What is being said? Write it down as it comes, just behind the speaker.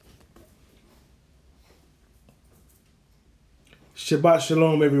Shabbat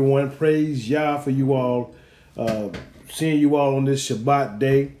Shalom, everyone. Praise Yah for you all. Uh, Seeing you all on this Shabbat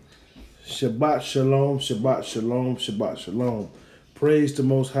day. Shabbat Shalom, Shabbat Shalom, Shabbat Shalom. Praise the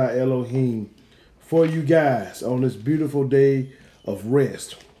Most High Elohim for you guys on this beautiful day of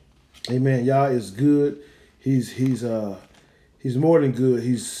rest. Amen. Yah is good. He's more than good.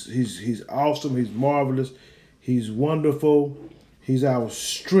 He's awesome. He's marvelous. He's wonderful. He's our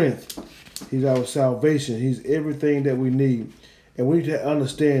strength. He's our salvation. He's everything that we need. And we need to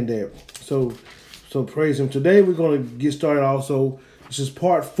understand that. So praise him. Today we're going to get started also. This is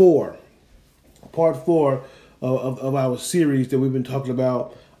part four. Part four of our series that we've been talking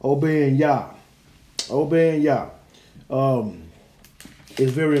about, obeying Yah. Obeying Yah.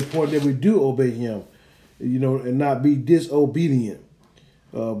 It's very important that we do obey him, and not be disobedient,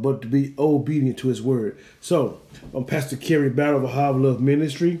 but to be obedient to his word. So, I'm Pastor Kerry Battle of Ahava Love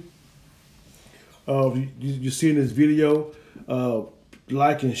Ministry. You're seeing this video,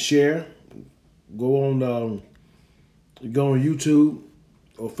 like and share. Go on YouTube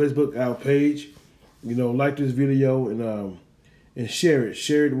or Facebook, our page. Like this video and share it.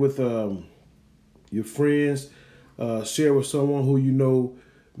 Share it with your friends. Share with someone who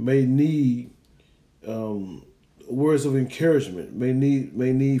may need words of encouragement. May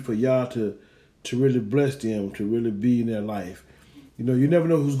need for y'all to really bless them, to really be in their life. You never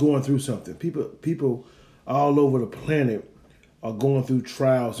know who's going through something. People all over the planet are going through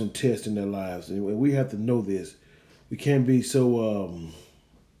trials and tests in their lives, and we have to know this. We can't be so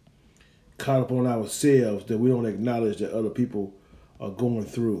caught up on ourselves that we don't acknowledge that other people are going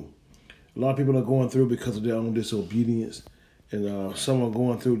through. A lot of people are going through because of their own disobedience, and some are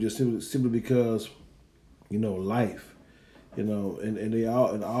going through just simply because, life, and they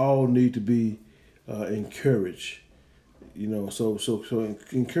all need to be encouraged. So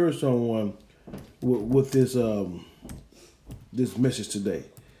encourage someone with this this message today.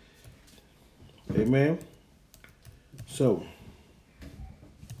 Amen. So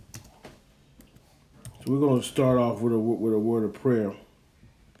we're going to start off with a word of prayer,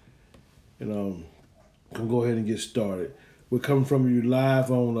 and can go ahead and get started. We're coming from you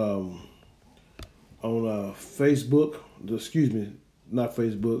live on Facebook. Excuse me, not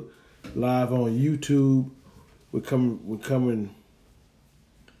Facebook. Live on YouTube. We're coming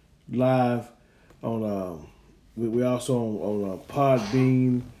live on. We're also on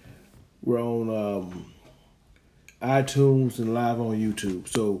Podbean. We're on iTunes and live on YouTube.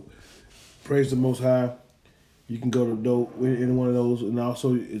 So praise the Most High. You can go to any one of those, and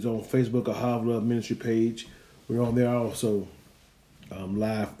also it's on Facebook, Ahava Love Ministry page. We're on there also,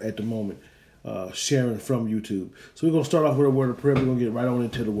 live at the moment, sharing from YouTube. So we're going to start off with a word of prayer. We're going to get right on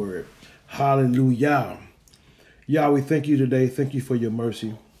into the word. Hallelujah. Yah, we thank you today. Thank you for your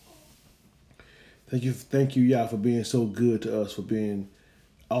mercy. Thank you, Yah, for being so good to us, for being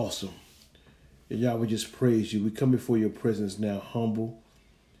awesome. And Yah, we just praise you. We come before your presence now, humble,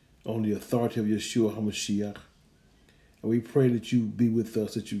 on the authority of Yeshua HaMashiach. And we pray that you be with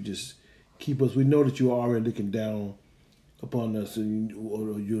us, that you just keep us. We know that you are already looking down upon us, and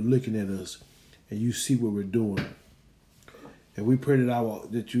you're looking at us, and you see what we're doing. And we pray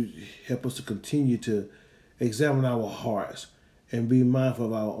that you help us to continue to examine our hearts and be mindful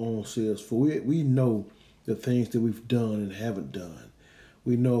of our own selves. For we know the things that we've done and haven't done.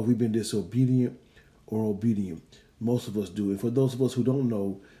 We know if we've been disobedient or obedient. Most of us do. And for those of us who don't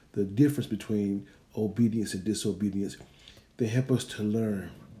know the difference between obedience and disobedience, they help us to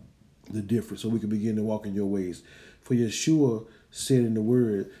learn the difference so we can begin to walk in your ways. For Yeshua said in the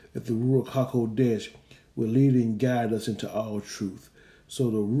word that the Ruach HaKodesh will lead and guide us into all truth. So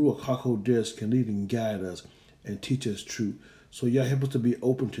the Ruach HaKodesh can lead and guide us and teach us truth. So y'all help us to be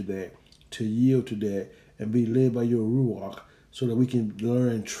open to that, to yield to that, and be led by your Ruach so that we can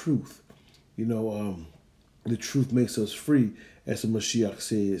learn truth. The truth makes us free, as the Mashiach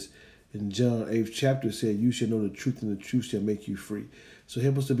says. In John 8th chapter said, you shall know the truth, and the truth shall make you free. So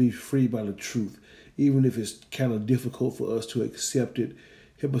help us to be free by the truth. Even if it's kind of difficult for us to accept it,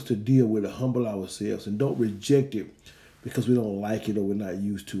 help us to deal with it, humble ourselves, and don't reject it because we don't like it or we're not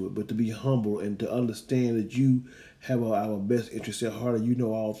used to it, but to be humble and to understand that you have our best interests at heart, and you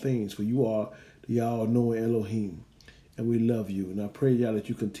know all things, for you are the all-knowing Elohim, and we love you. And I pray, Yah, that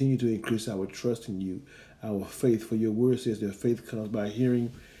you continue to increase our trust in you, our faith, for your word says that faith comes by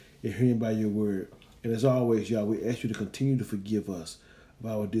hearing, and hearing by your word. And as always, Yah, we ask you to continue to forgive us of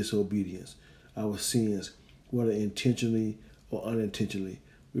our disobedience, our sins, whether intentionally or unintentionally.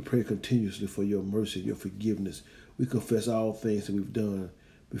 We pray continuously for your mercy, your forgiveness. We confess all things that we've done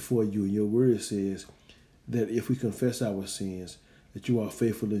before you. And your word says that if we confess our sins, that you are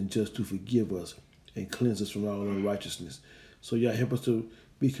faithful and just to forgive us and cleanse us from all unrighteousness. So y'all help us to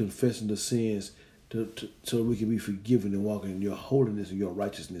be confessing the sins so we can be forgiven and walking in your holiness and your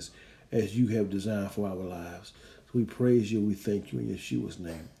righteousness as you have designed for our lives. So we praise you. We thank you in Yeshua's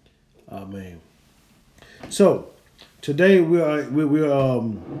name. Amen. So today we're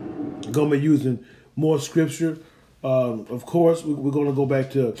going to be using more scripture. Of course, we're going to go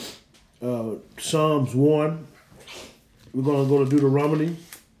back to Psalms 1. We're going to go to Deuteronomy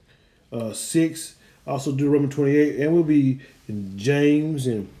 6, also Deuteronomy 28, and we'll be in James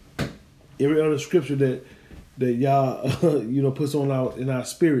and every other scripture that y'all puts on in our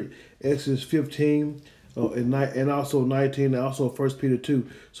spirit. Exodus 15 and also 19, and also 1 Peter 2.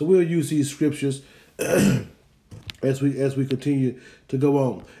 So we'll use these scriptures as we continue to go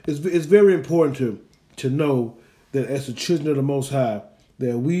on. It's very important to know that as the children of the Most High,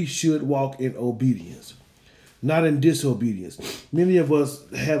 that we should walk in obedience, not in disobedience. Many of us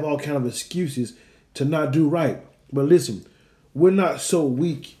have all kind of excuses to not do right. But listen, we're not so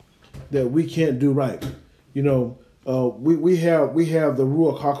weak that we can't do right. We have the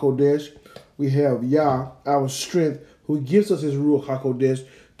Ruach HaKodesh. We have Yah, our strength, who gives us his Ruach HaKodesh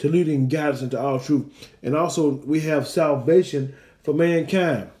to lead and guide us into all truth. And also we have salvation for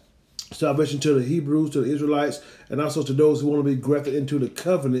mankind. Salvation to the Hebrews, to the Israelites, and also to those who want to be grafted into the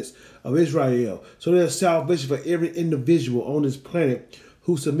covenants of Israel. So there's salvation for every individual on this planet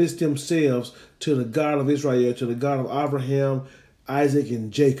who submits themselves to the God of Israel, to the God of Abraham, Isaac,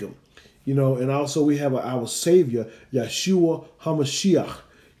 and Jacob. And also we have our Savior, Yeshua HaMashiach,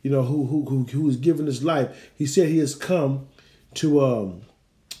 who is given his life. He said he has come to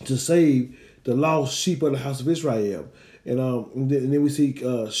save the lost sheep of the house of Israel. And then we see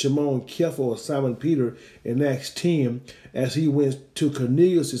Shimon Kepha, or Simon Peter, in Acts 10, as he went to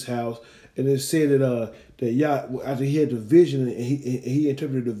Cornelius' house, and it said that Yah, after he had the vision, and he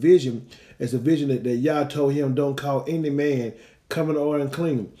interpreted the vision as a vision that Yah told him, don't call any man common or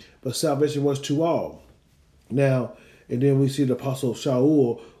unclean, but salvation was to all. Now, and then we see the Apostle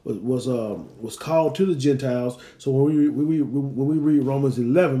Shaul was called to the Gentiles. So when we read Romans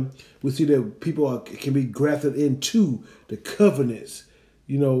 11, we see that people can be grafted into the covenants,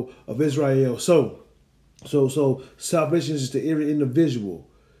 of Israel. So salvation is to every individual,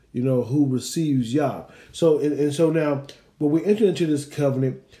 who receives Yah. So and so now, when we enter into this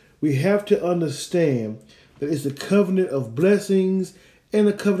covenant, we have to understand that it's a covenant of blessings and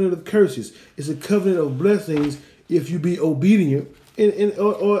a covenant of curses. It's a covenant of blessings if you be obedient,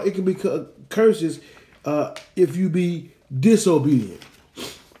 or it can be curses if you be disobedient.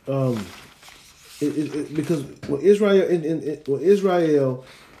 Because when Israel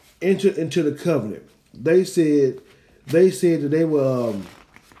entered into the covenant, they said that they will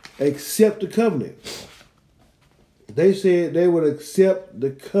accept the covenant. They said they would accept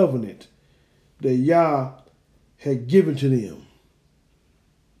the covenant that Yah had given to them.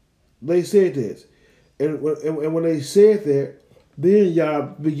 They said this. And when they said that, then Yah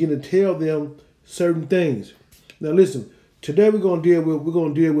began to tell them certain things. Now listen, today we're gonna deal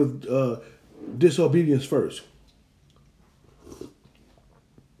with disobedience first.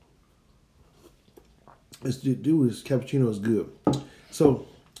 Let's do this. Cappuccino is good. So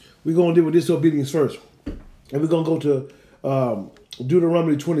we're gonna deal with disobedience first, and we're gonna go to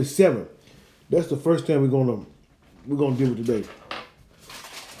Deuteronomy 27. That's the first thing we're gonna deal with today.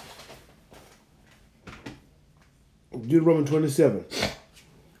 Deuteronomy 27.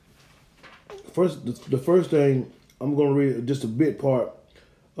 The first thing, I'm going to read just a bit part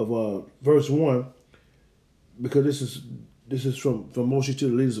of verse 1, because this is from Moshe to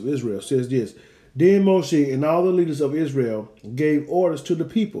the leaders of Israel. It says this: Then Moshe and all the leaders of Israel gave orders to the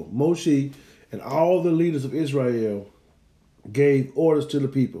people. Moshe and all the leaders of Israel gave orders to the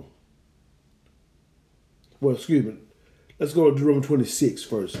people. Well, excuse me. Let's go to Deuteronomy 26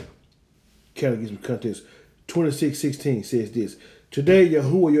 first. Kind of get some context. 26:16 says this: Today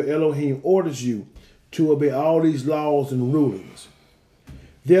Yahuwah your Elohim orders you to obey all these laws and rulings.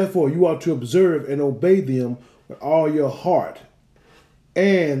 Therefore you are to observe and obey them with all your heart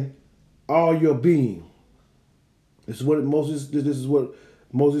and all your being. This is what Moses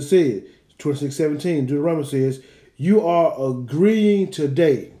said. 26:17, Deuteronomy says, you are agreeing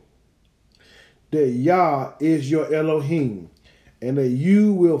today that Yah is your Elohim and that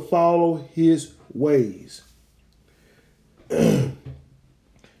you will follow his ways.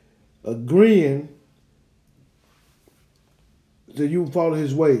 Agreeing that you follow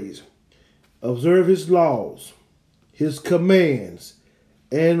his ways, observe his laws, his commands,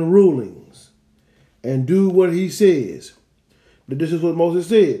 and rulings, and do what he says. But this is what Moses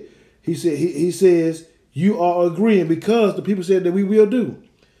said. He says you are agreeing, because the people said that we will do.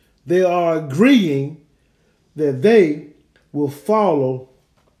 They are agreeing that they will follow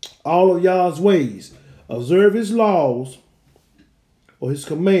all of Yah's ways, observe his laws or his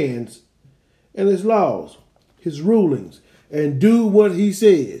commands and his laws, his rulings, and do what he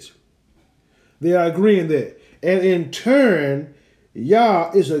says. They are agreeing that. And in turn,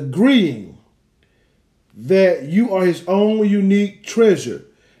 Yah is agreeing that you are his own unique treasure,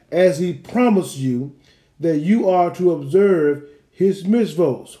 as he promised you that you are to observe his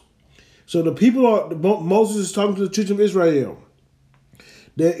mitzvot. So the people Moses is talking to the children of Israel.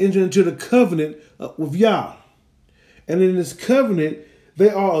 They're entering into the covenant with Yah. And in this covenant, they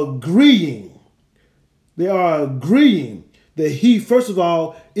are agreeing. They are agreeing that he, first of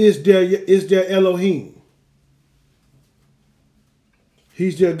all, is their Elohim.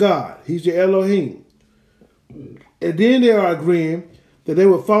 He's their God. He's their Elohim. And then they are agreeing that they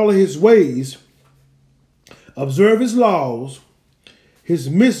will follow his ways, observe his laws, his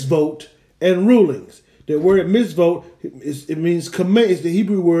mitzvot, and rulings. The word mitzvot, it means command. It's the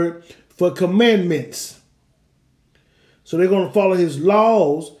Hebrew word for commandments. So they're going to follow his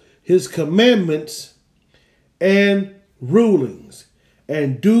laws, his commandments, and rulings,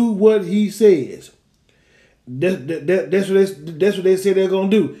 and do what he says. That's what they say they're going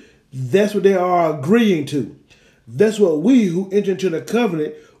to do. That's what they are agreeing to. That's what we who enter into the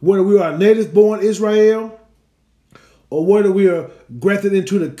covenant, whether we are native-born Israel or whether we are grafted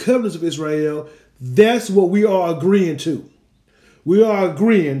into the covenants of Israel, that's what we are agreeing to. We are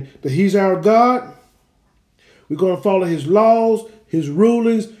agreeing that he's our God. We're going to follow his laws, his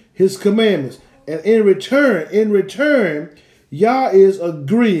rulings, his commandments. And in return, Yah is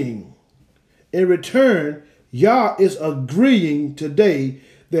agreeing. In return, Yah is agreeing today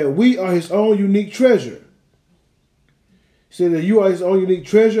that we are his own unique treasure. He said that you are his own unique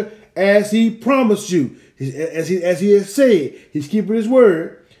treasure as he promised you. As he has said, he's keeping his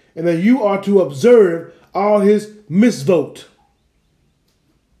word. And that you are to observe all his mitzvot.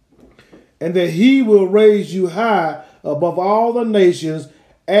 And that he will raise you high above all the nations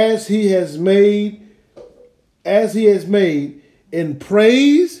as he has made in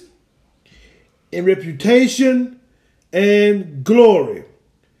praise, in reputation, and glory.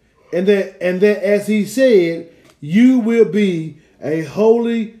 And that as he said, you will be a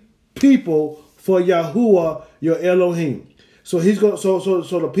holy people for Yahuwah your Elohim. So he's going. So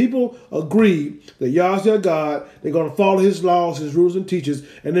the people agree that Yah's their God. They're going to follow his laws, his rules, and teachings,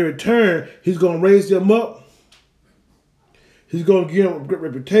 and in return, he's going to raise them up. He's going to give them a great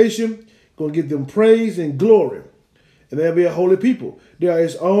reputation. Going to give them praise and glory, and they'll be a holy people. They are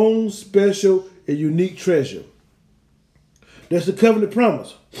his own special and unique treasure. That's the covenant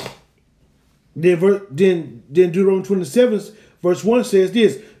promise. Then Deuteronomy 27, verse 1 says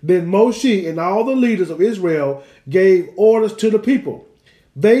this: Then Moshe and all the leaders of Israel gave orders to the people.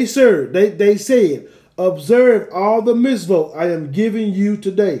 They said, observe all the mitzvot I am giving you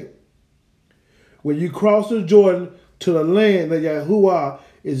today. When you cross the Jordan to the land that Yahuwah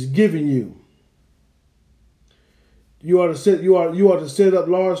is giving you. You are to set up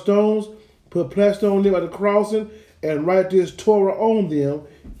large stones, put plaster on them at the crossing, and write this Torah on them,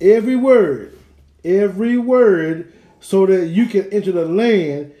 every word, so that you can enter the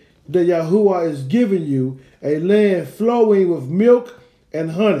land that Yahuwah is giving you, a land flowing with milk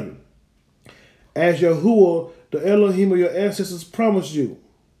and honey, as Yahuwah, the Elohim of your ancestors, promised you.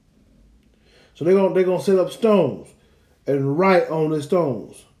 So they're gonna set up stones and write on the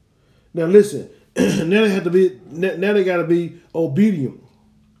stones. Now listen, now they gotta be obedient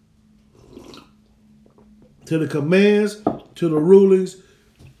to the commands, to the rulings,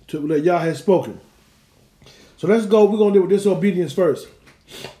 that Yah has spoken. So let's go. We're gonna deal with disobedience first.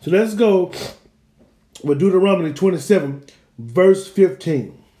 So let's go with Deuteronomy 27, verse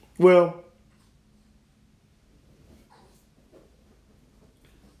 15. Well,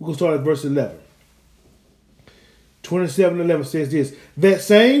 we're going to start at verse 11. 27:11 says this: That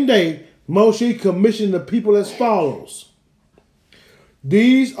same day, Moshe commissioned the people as follows.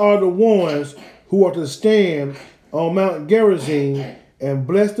 These are the ones who are to stand on Mount Gerizim and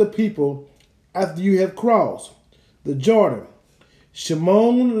bless the people after you have crossed the Jordan.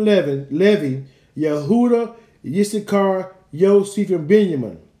 Shimon, Levi, Yehuda, Yissachar, Yosef, and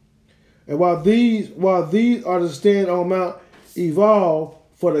Benjamin. And while these are to stand on Mount Ebal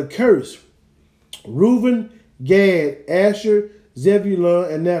for the curse, Reuben, Gad, Asher,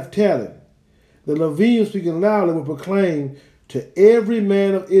 Zebulun, and Naphtali. The Levites, speaking loudly, will proclaim to every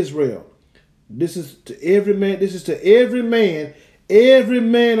man of Israel. This is to every man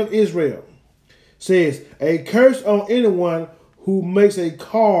of Israel. Says, a curse on anyone who makes a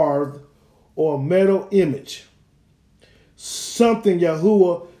carved or metal image, something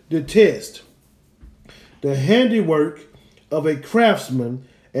Yahuwah detests. The handiwork of a craftsman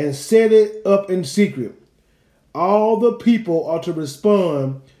and set it up in secret. All the people are to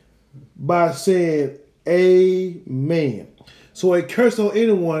respond by saying, Amen. So a curse on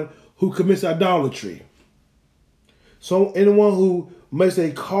anyone who commits idolatry. So anyone who makes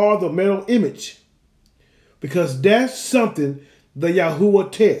a carved or metal image. Because that's something that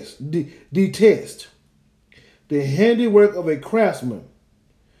Yahuwah detest. The handiwork of a craftsman,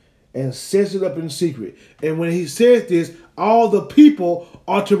 and sets it up in secret. And when he says this, all the people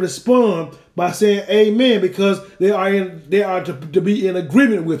are to respond by saying amen, because they are to be in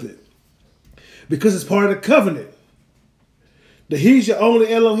agreement with it. Because it's part of the covenant. That he's your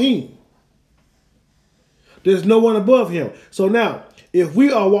only Elohim. There's no one above him. So now, if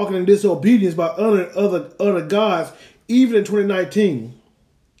we are walking in disobedience by honoring other gods, even in 2019,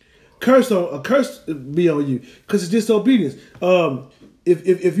 a curse be on you, because it's disobedience.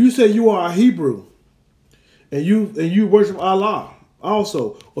 If you say you are a Hebrew and you worship Allah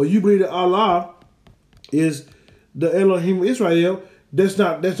also, or you believe that Allah is the Elohim of Israel, that's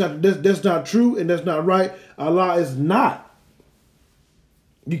not true, and that's not right. Allah is not.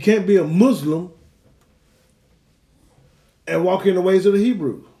 You can't be a Muslim and walk in the ways of the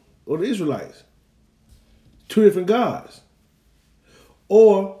Hebrews or the Israelites. Two different gods.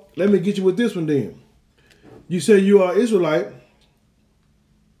 Or let me get you with this one then. You say you are Israelite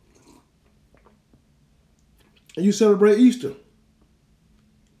and you celebrate Easter.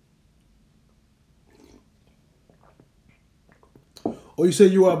 Or you say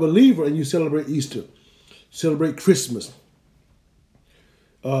you are a believer and you celebrate Easter, celebrate Christmas.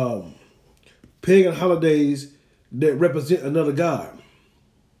 Pagan holidays that represent another God.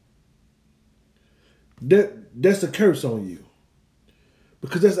 That's a curse on you.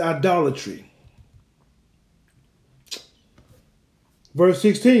 Because that's idolatry. Verse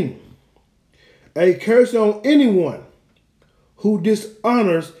 16. A curse on anyone who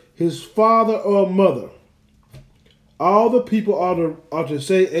dishonors his father or mother. All the people are to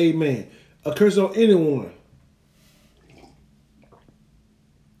say amen. A curse on anyone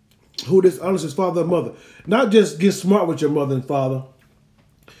who dishonors his father or mother. Not just get smart with your mother and father,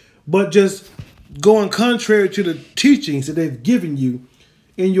 but just going contrary to the teachings that they've given you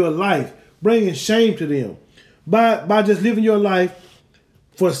in your life, bringing shame to them by just living your life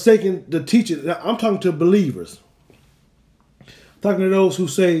forsaking the teaching. Now, I'm talking to believers. I'm talking to those who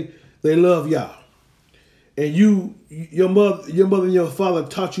say they love Yah. And your mother and your father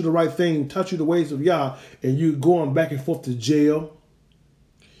taught you the right thing, taught you the ways of Yah, and you going back and forth to jail,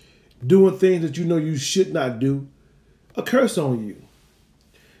 doing things that you know you should not do. A curse on you.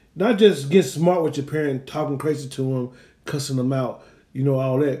 Not just get smart with your parent, talking crazy to them, cussing them out,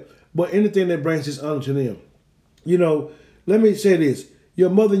 all that, but anything that brings dishonor to them. Let me say this. Your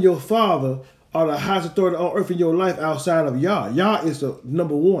mother and your father are the highest authority on earth in your life outside of Yah. Yah is the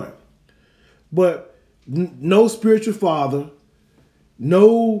number one. But no spiritual father,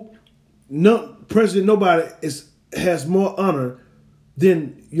 no president, nobody has more honor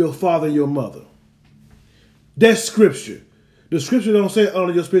than your father and your mother. That's scripture. The scripture don't say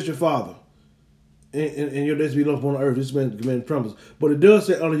honor your spiritual father and your days be long upon the earth. This is man promise. But it does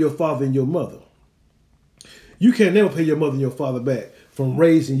say honor your father and your mother. You can never pay your mother and your father back from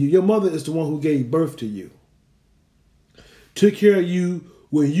raising you. Your mother is the one who gave birth to you. Took care of you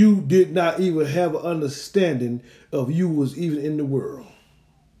when you did not even have an understanding of you was even in the world.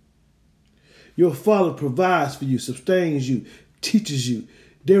 Your father provides for you, sustains you, teaches you.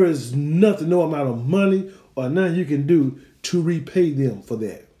 There is nothing, no amount of money or nothing you can do to repay them for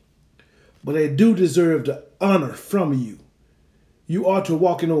that. But they do deserve the honor from you. You ought to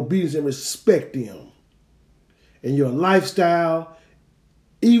walk in obedience and respect them. And your lifestyle,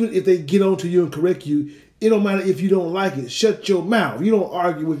 even if they get on to you and correct you, it don't matter if you don't like it. Shut your mouth. You don't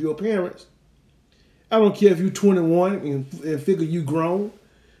argue with your parents. I don't care if you're 21 and figure you grown.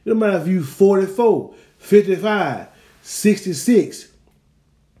 It don't matter if you're 44, 55, 66,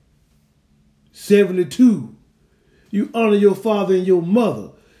 72. You honor your father and your mother.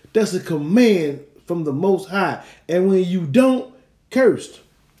 That's a command from the Most High. And when you don't, cursed.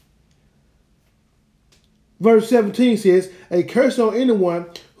 Verse 17 says, a curse on anyone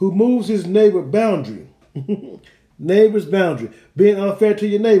who moves his neighbor's boundary. Neighbor's boundary. Being unfair to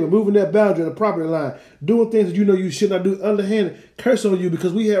your neighbor, moving that boundary on the property line, doing things that you know you should not do underhanded. Curse on you,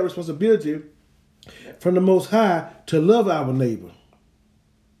 because we have responsibility from the Most High to love our neighbor.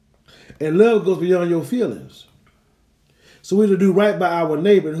 And love goes beyond your feelings. So we're to do right by our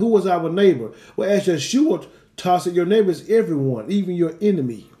neighbor. And who was our neighbor? Well, as Yeshua taught it, your neighbor is everyone, even your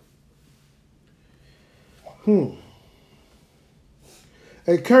enemy.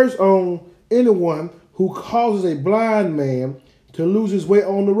 A curse on anyone who who causes a blind man to lose his way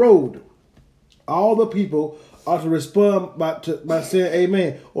on the road. All the people are to respond by saying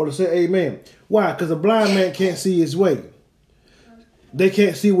amen, or to say amen. Why? Because a blind man can't see his way. They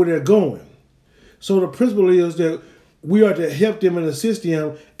can't see where they're going. So the principle is that we are to help them and assist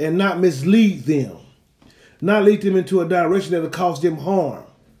them and not mislead them. Not lead them into a direction that will cause them harm.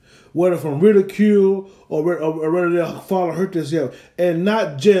 Whether from ridicule or whether they'll fall or hurt themselves. And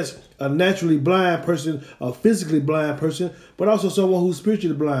not just a naturally blind person, a physically blind person, but also someone who's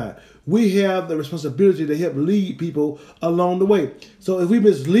spiritually blind. We have the responsibility to help lead people along the way. So if we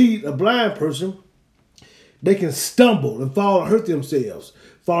mislead a blind person, they can stumble and fall and hurt themselves,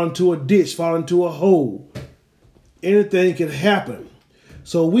 fall into a ditch, fall into a hole. Anything can happen.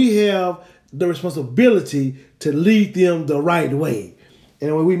 So we have the responsibility to lead them the right way.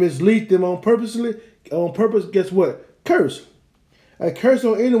 And when we mislead them on purpose, guess what? Curse. A curse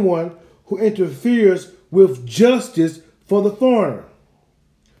on anyone who interferes with justice for the foreigner,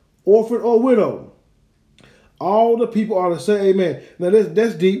 orphan or widow. All the people are to say amen. Now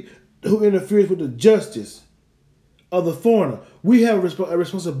that's deep. Who interferes with the justice of the foreigner? We have a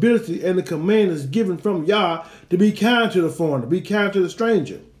responsibility, and the command is given from Yah to be kind to the foreigner, be kind to the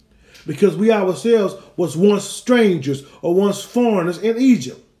stranger. Because we ourselves was once strangers or once foreigners in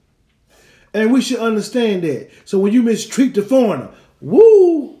Egypt. And we should understand that. So when you mistreat the foreigner,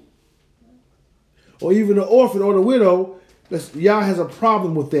 woo, or even the orphan or the widow, Yah has a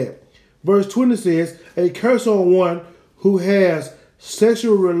problem with that. Verse 20 says, a curse on one who has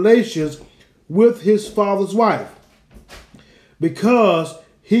sexual relations with his father's wife, because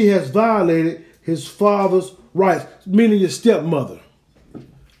he has violated his father's rights, meaning your stepmother.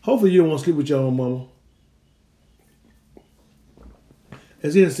 Hopefully you don't want to sleep with your own mama.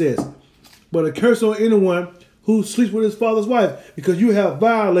 As it says, but a curse on anyone who sleeps with his father's wife, because you have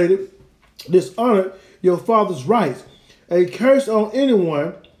violated, dishonored your father's rights. A curse on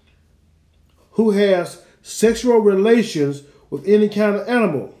anyone who has sexual relations with any kind of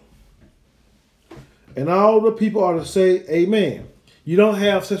animal. And all the people are to say amen. You don't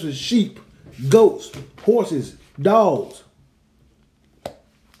have sex with sheep, goats, horses, dogs.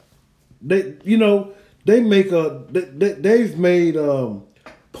 They've made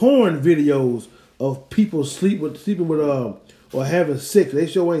porn videos of people sleeping with or having sex. They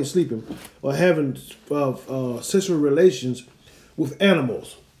sure ain't sleeping, or having sexual relations with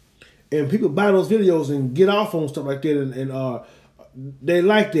animals. And people buy those videos and get off on stuff like that, and they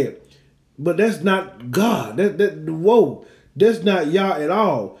like that. But that's not God. That's not Yah at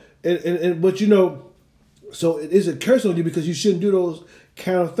all. But so it is a curse on you, because you shouldn't do those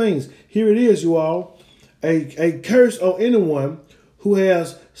kind of things. Here it is, you all. A curse on anyone who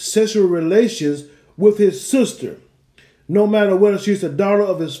has sexual relations with his sister, no matter whether she's the daughter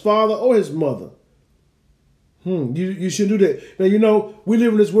of his father or his mother. You shouldn't do that. Now, we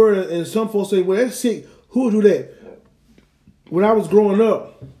live in this world, and some folks say, well, that's sick. Who would do that? When I was growing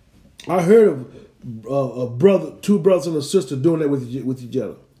up, I heard of two brothers and a sister doing that with each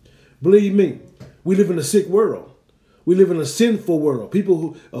other. Believe me, we live in a sick world. We live in a sinful world. People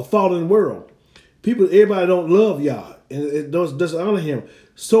who a fallen world. Everybody don't love Yah, and it doesn't honor Him.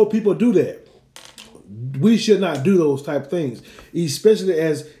 So people do that. We should not do those type of things, especially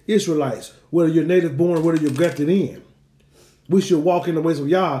as Israelites. Whether you're native born or whether you're grafted in, we should walk in the ways of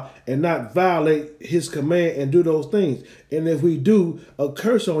Yah and not violate His command and do those things. And if we do, a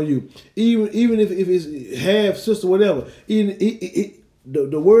curse on you, even if it's half sister, whatever.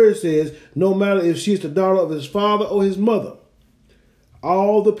 The word says, no matter if she's the daughter of his father or his mother,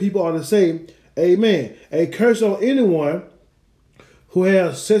 all the people are to say, amen. A curse on anyone who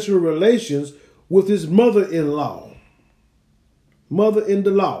has sexual relations with his mother-in-law,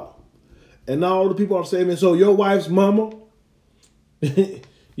 mother-in-the-law. And all the people are to say, amen. So your wife's mama,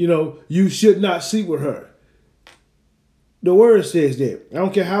 you should not sleep with her. The word says that. I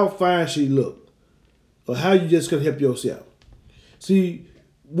don't care how fine she look or how you just can help yourself. See,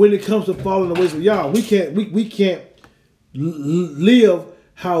 when it comes to following the ways of Yah, we can't live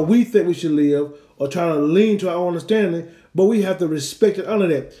how we think we should live or try to lean to our own understanding, but we have to respect and honor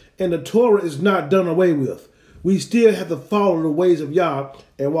that. And the Torah is not done away with. We still have to follow the ways of Yah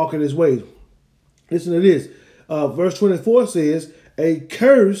and walk in His ways. Listen to this. Verse 24 says, a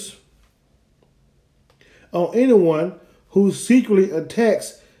curse on anyone who secretly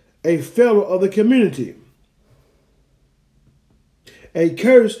attacks a fellow of the community. A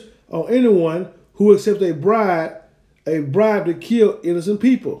curse on anyone who accepts a bribe to kill innocent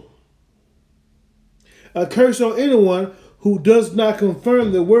people. A curse on anyone who does not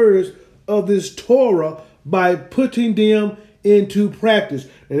confirm the words of this Torah by putting them into practice.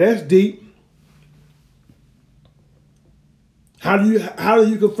 And that's deep. How do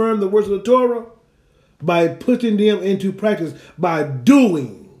you confirm the words of the Torah? By putting them into practice, by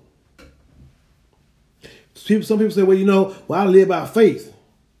doing. Some people say, well, I live by faith.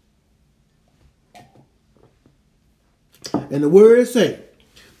 And the words say,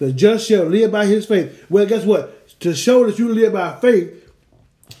 the just shall live by his faith. Well, guess what? To show that you live by faith,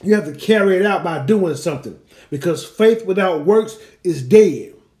 you have to carry it out by doing something. Because faith without works is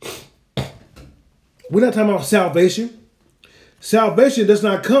dead. We're not talking about salvation. Salvation does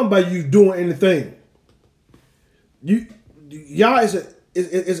not come by you doing anything. Yah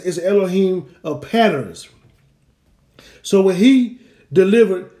is Elohim of patterns. So when he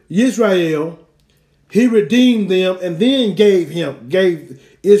delivered Israel, he redeemed them and then gave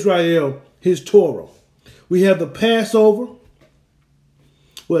Israel his Torah. We have the Passover.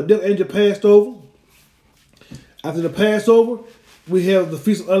 Well, the angel passed over. After the Passover, we have the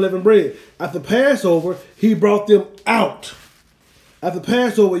Feast of Unleavened Bread. After Passover, he brought them out. After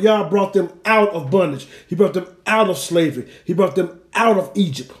Passover, Yah brought them out of bondage. He brought them out of slavery. He brought them out of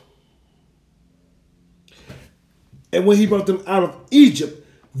Egypt. And when he brought them out of Egypt,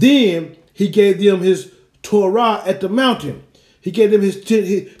 then he gave them his Torah at the mountain. He gave them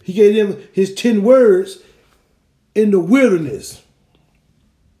his 10 words in the wilderness.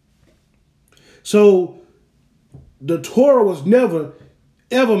 So the Torah was never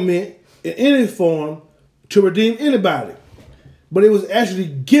ever meant in any form to redeem anybody, but it was actually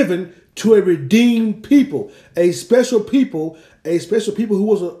given to a redeemed people, a special people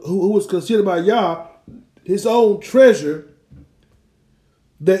who was considered by Yah his own treasure.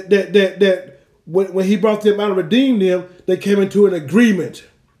 That when he brought them out and redeemed them, they came into an agreement,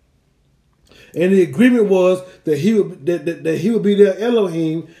 and the agreement was that he would be their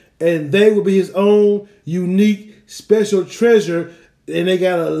Elohim, and they would be his own unique special treasure, and they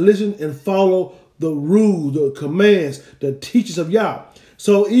gotta listen and follow the rules, the commands, the teachings of Yah.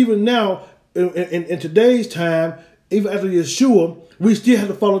 So even now, in today's time, even after Yeshua, we still have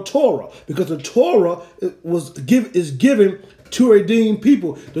to follow Torah, because the Torah is given to redeem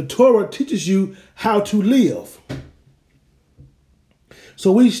people. The Torah teaches you how to live.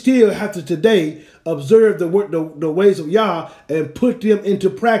 So we still have to today observe the ways of Yah and put them into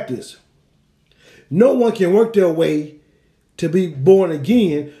practice. No one can work their way to be born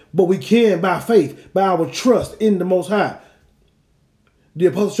again, but we can by faith, by our trust in the Most High. The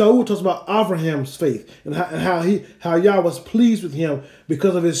Apostle Shaul talks about Abraham's faith and how Yah was pleased with him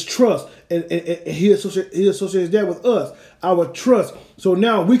because of his trust, and he associates that with us, our trust. So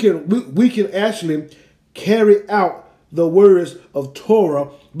now we can actually carry out the words of Torah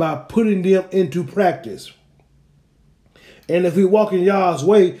by putting them into practice. And if we walk in Yah's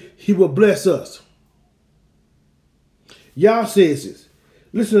way, he will bless us. Yah says this.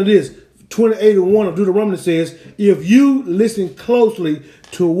 Listen to this. 28:1 of Deuteronomy says, if you listen closely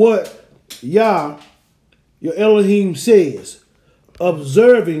to what Yah, your Elohim, says,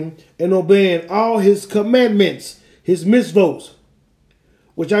 observing and obeying all his commandments, his mitzvot,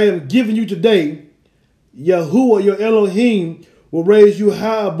 which I am giving you today, Yahuwah, your Elohim, will raise you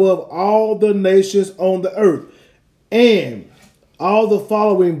high above all the nations on the earth, and all the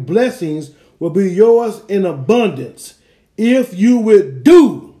following blessings will be yours in abundance if you would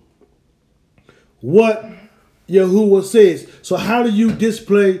do what Yahuwah says. So how do you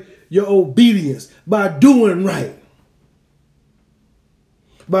display your obedience? By doing right.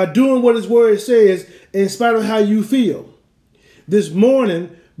 By doing what his word says in spite of how you feel. This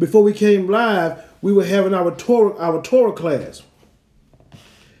morning, before we came live, we were having our Torah class.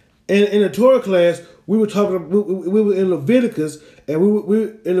 And in the Torah class, we were in Leviticus, and we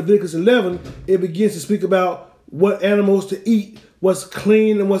in Leviticus 11, it begins to speak about what animals to eat, what's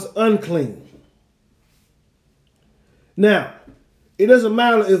clean and what's unclean. Now, it doesn't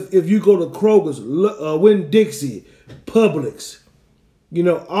matter if you go to Kroger's, Winn-Dixie, Publix,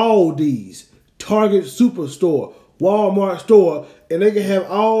 Aldi's, Target Superstore, Walmart store, and they can have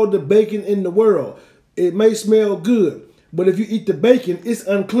all the bacon in the world. It may smell good, but if you eat the bacon, it's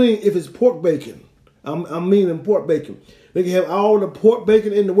unclean if it's pork bacon. I'm meaning pork bacon. They can have all the pork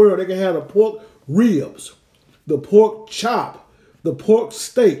bacon in the world. They can have the pork ribs, the pork chop, the pork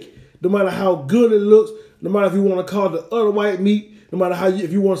steak. No matter how good it looks, no matter if you want to call it the other white meat, no matter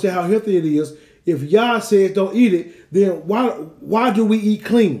if you want to say how healthy it is, if Yah says don't eat it, then why do we eat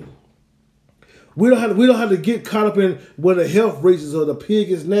clean? We don't have to get caught up in where the health reasons or the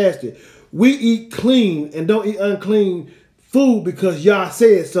pig is nasty. We eat clean and don't eat unclean food because Yah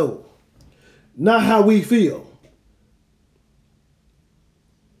said so, not how we feel.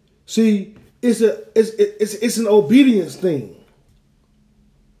 See, it's an obedience thing.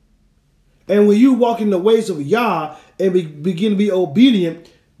 And when you walk in the ways of Yah and begin to be obedient,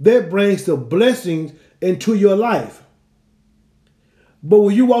 that brings the blessings into your life. But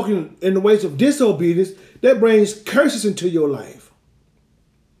when you walk in the ways of disobedience, that brings curses into your life.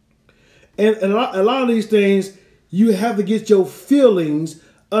 And a lot of these things, you have to get your feelings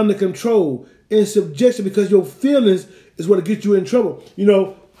under control and subjection, because your feelings is what gets you in trouble. You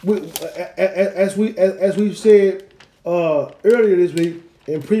know, as we've said earlier this week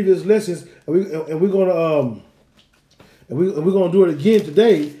in previous lessons, and we're gonna do it again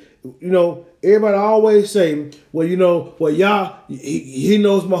today. You know, everybody always say, well, you know, well, Yah, he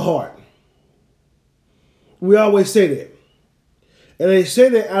knows my heart. We always say that. And they say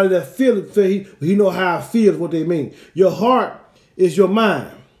that out of their feeling, he know how I feel is what they mean. Your heart is your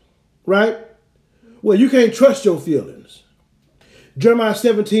mind, right? Well, you can't trust your feelings. Jeremiah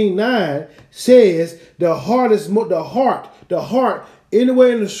 17:9 says the heart is the heart.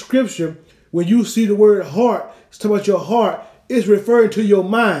 Anywhere in the scripture, when you see the word heart, it's talking about your heart, it's referring to your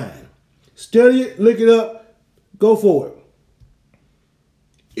mind. Study it, look it up, go for it.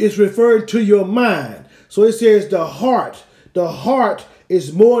 It's referring to your mind. So it says the heart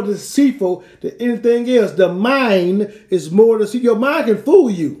is more deceitful than anything else. The mind is more deceitful. Your mind can fool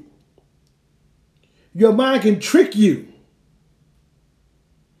you. Your mind can trick you.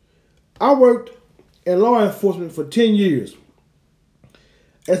 I worked in law enforcement for 10 years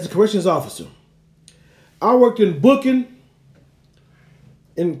as a corrections officer. I worked in booking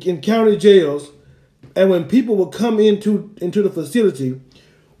in county jails, and when people would come into the facility,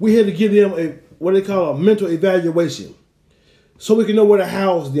 we had to give them what they call a mental evaluation, so we can know where to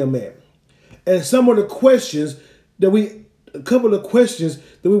house them at. And some of the questions a couple of questions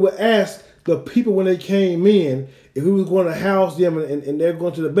that we would ask the people when they came in, if we were going to house them and they're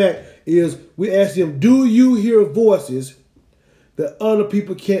going to the back, is we asked them, do you hear voices that other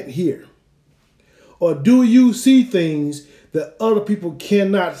people can't hear? Or do you see things that other people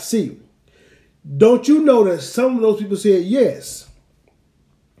cannot see? Don't you know that some of those people said yes?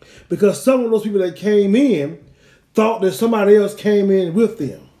 Because some of those people that came in thought that somebody else came in with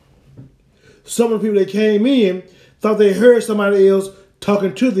them. Some of the people that came in thought they heard somebody else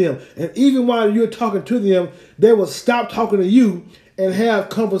talking to them. And even while you're talking to them, they will stop talking to you and have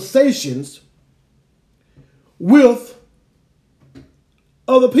conversations with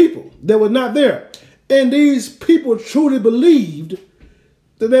other people that were not there. And these people truly believed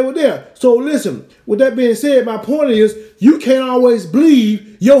that they were there. So listen, with that being said, my point is, you can't always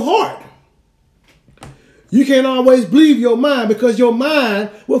believe your heart. You can't always believe your mind, because your mind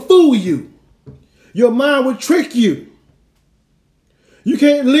will fool you. Your mind will trick you. You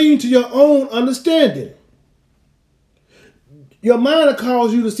can't lean to your own understanding. Your mind will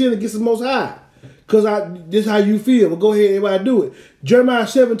cause you to sin against the Most High, because this is how you feel. Well, go ahead, everybody do it. Jeremiah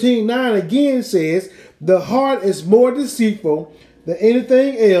 17:9 again says, the heart is more deceitful than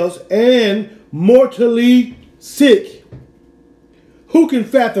anything else and mortally sick. Who can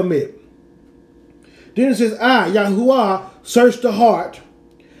fathom it? Then it says, I, Yahuwah, search the heart.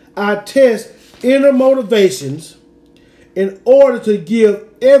 I test inner motivations in order to give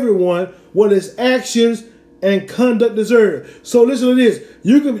everyone what his actions and conduct deserve. So listen to this.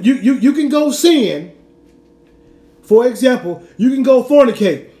 You can go sin. For example, you can go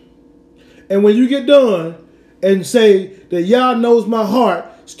fornicate. And when you get done and say that Yah knows my heart,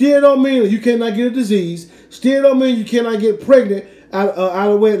 still don't mean that you cannot get a disease. Still don't mean you cannot get pregnant out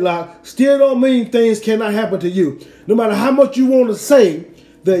of wedlock. Still don't mean things cannot happen to you. No matter how much you want to say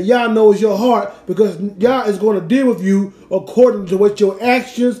that Yah knows your heart, because Yah is going to deal with you according to what your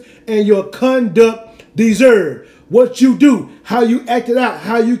actions and your conduct deserve. What you do, how you act it out,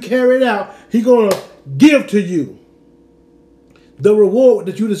 how you carry it out, He's going to give to you the reward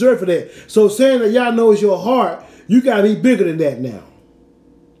that you deserve for that. So saying that Yah knows your heart, you got to be bigger than that now.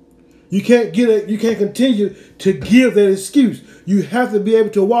 You can't you can't continue to give that excuse. You have to be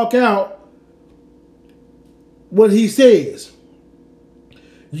able to walk out what He says.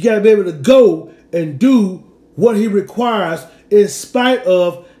 You got to be able to go and do what He requires in spite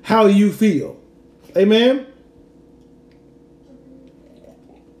of how you feel. Amen?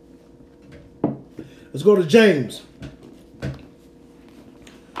 Let's go to James.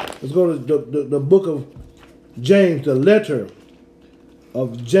 Let's go to the book of James, the letter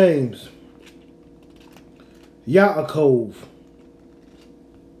of James. Yaakov.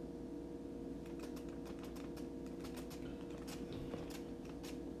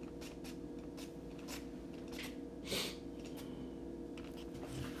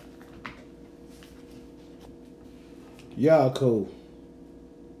 Yaakov.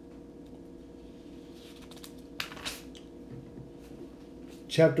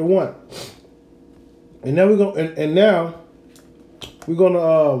 Chapter 1. And now we're gonna and now we're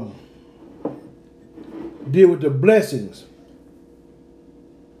gonna deal with the blessings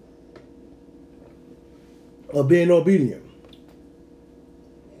of being obedient.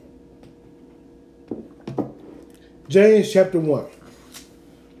 James chapter 1.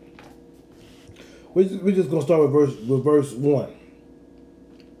 We're just gonna start with verse 1.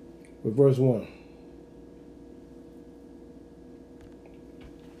 With verse 1.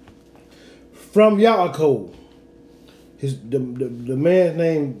 From Yaakov, the man's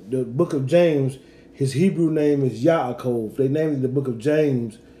name, the book of James, his Hebrew name is Yaakov. They named it the book of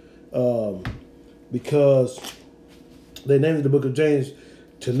James because they named it the book of James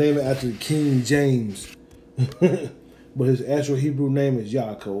to name it after King James. But his actual Hebrew name is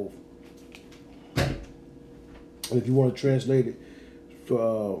Yaakov. And if you want to translate it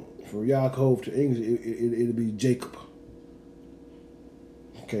for Yaakov to English, it'll be Jacob.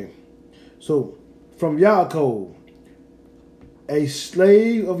 Okay. So, from Yaakov, a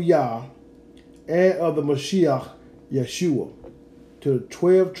slave of Yah and of the Mashiach Yeshua, to the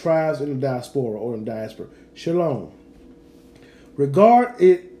 12 tribes in the diaspora or in diaspora. Shalom. Regard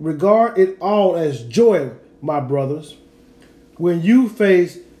it all as joy, my brothers, when you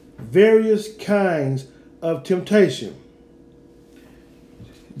face various kinds of temptation.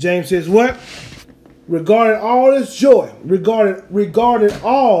 James says what? Regard it all as joy. Regard it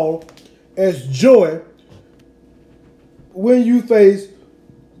all as joy when you face,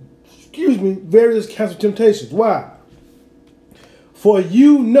 various kinds of temptations. Why? For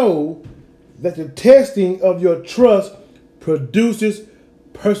you know that the testing of your trust produces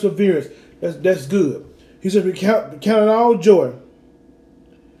perseverance. That's good. He said, count it all joy.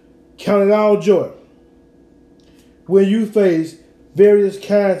 Count it all joy when you face various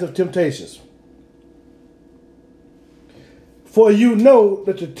kinds of temptations. For you know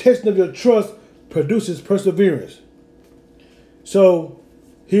that the testing of your trust produces perseverance. So,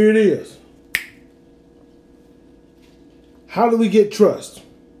 here it is. How do we get trust?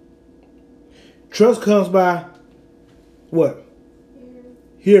 Trust comes by what?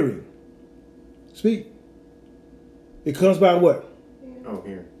 Hearing. Speak. It comes by what?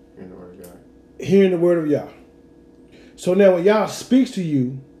 Hearing the word of God. Hearing the word of Yah. So now when Yah speaks to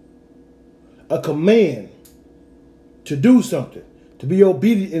you, a command to do something, to be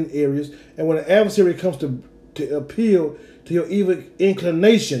obedient in areas, and when an adversary comes to appeal to your evil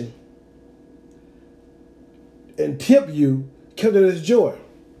inclination and tempt you, count it as joy.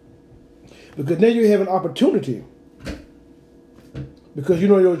 Because now you have an opportunity. Because you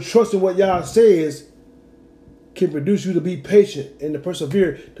know your trust in what Yah says can produce you to be patient and to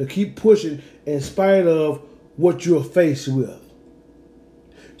persevere, to keep pushing in spite of what you're faced with.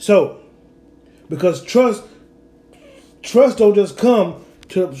 So, because trust don't just come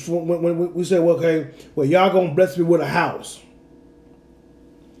to when we say, well, okay, well, y'all gonna bless me with a house.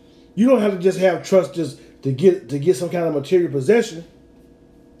 You don't have to just have trust just to get some kind of material possession.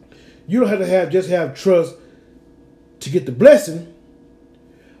 You don't have to have trust to get the blessing,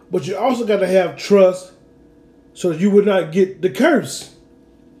 but you also got to have trust so that you would not get the curse.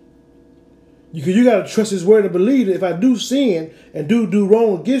 You got to trust His word and believe that if I do sin and do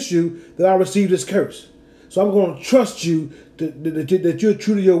wrong against you, that I receive this curse. So I'm going to trust you that you're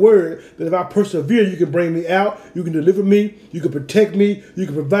true to your word, that if I persevere, you can bring me out, you can deliver me, you can protect me, you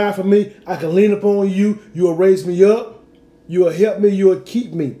can provide for me, I can lean upon you, you will raise me up, you will help me, you will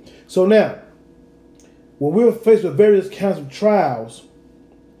keep me. So now, when we're faced with various kinds of trials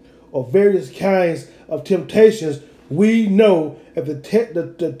or various kinds of temptations, we know if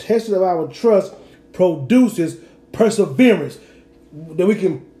the testing of our trust produces perseverance, that we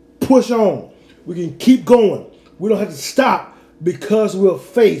can push on, we can keep going. We don't have to stop because we're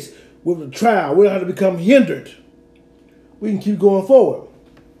faced with a trial. We don't have to become hindered. We can keep going forward.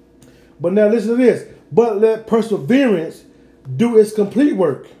 But now listen to this. But let perseverance do its complete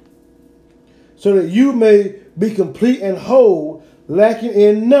work, so that you may be complete and whole, lacking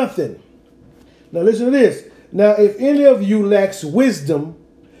in nothing. Now listen to this. Now if any of you lacks wisdom,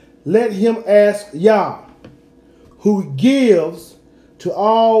 let him ask Yah, who gives to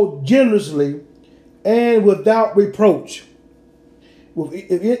all generously and without reproach.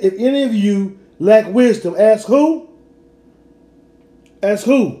 If any of you lack wisdom, ask who? Ask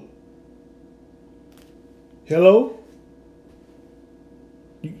who? Hello?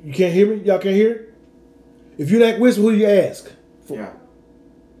 You can't hear me? Y'all can't hear? If you lack wisdom, who do you ask? Yeah.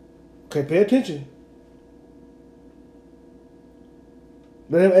 Okay, pay attention.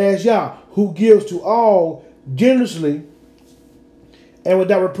 Let him ask Yah, who gives to all generously and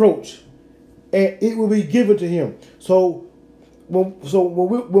without reproach, and it will be given to him. So when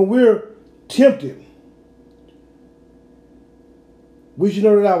we're tempted, We should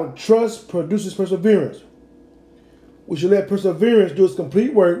know that our trust produces perseverance. We should let perseverance do its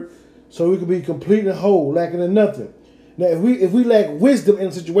complete work so we can be complete and whole, lacking in nothing. Now, if we lack wisdom in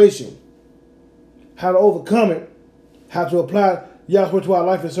a situation, how to overcome it, how to apply Yahweh to our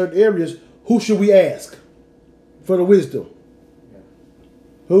life in certain areas, who should we ask for the wisdom? Yeah.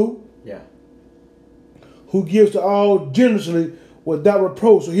 Who? Yeah. Who gives to all generously without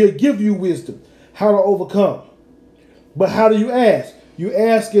reproach. So he'll give you wisdom, how to overcome. But how do you ask? You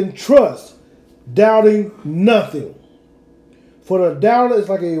ask in trust, doubting nothing. For the doubter is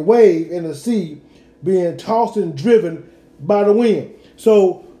like a wave in the sea being tossed and driven by the wind.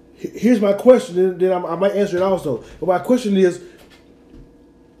 So here's my question, and then I might answer it also. But my question is,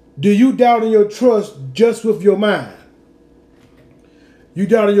 do you doubt in your trust just with your mind? You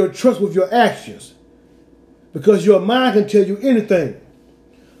doubt in your trust with your actions. Because your mind can tell you anything.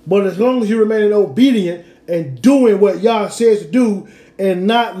 But as long as you remain obedient and doing what Yah says to do and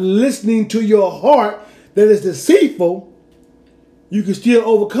not listening to your heart that is deceitful, you can still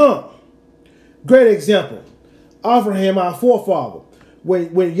overcome. Great example. Abraham, our forefather.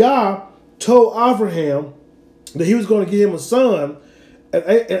 When Yah told Abraham that he was going to give him a son, and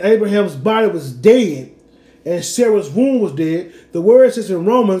Abraham's body was dead, and Sarah's womb was dead, the word says in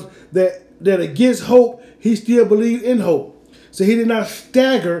Romans that against hope, he still believed in hope. So he did not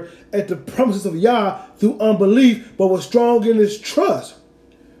stagger at the promises of Yah through unbelief, but was strong in his trust,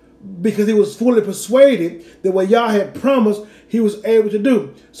 because he was fully persuaded that what Yah had promised, he was able to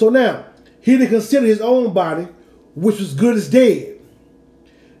do. So now, he didn't consider his own body, which was good as dead,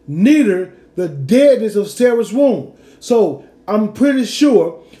 neither the deadness of Sarah's womb. So I'm pretty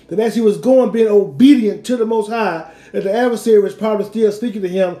sure that as he was going, being obedient to the Most High, that the adversary was probably still speaking to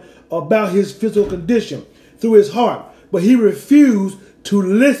him about his physical condition through his heart. But he refused to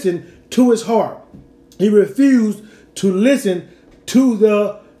listen to his heart. He refused to listen to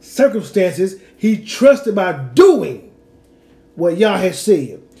the circumstances. He trusted by doing what Yah has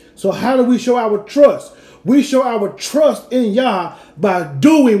said. So how do we show our trust? We show our trust in Yah by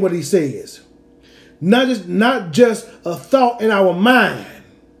doing what he says. Not just a thought in our mind,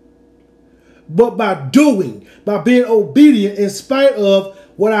 but by doing, by being obedient in spite of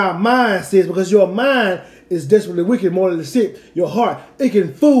what our mind says, because your mind is desperately wicked, more than the sick. Your heart, it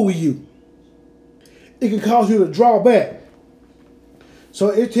can fool you. It can cause you to draw back. So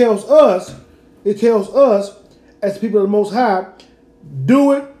it tells us as people of the Most High,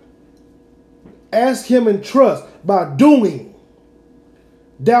 do it, ask him in trust by doing.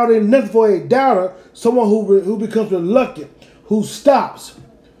 Doubting nothing. For a doubter, someone who becomes reluctant, who stops,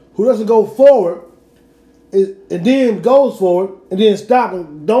 who doesn't go forward, and then goes forward, and then stop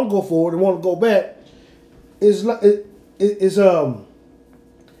and don't go forward and want to go back.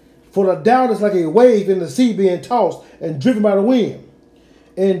 For the doubter is like a wave in the sea being tossed and driven by the wind.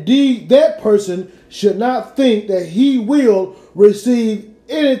 Indeed, that person should not think that he will receive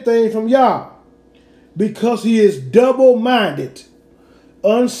anything from Yah, because he is double-minded,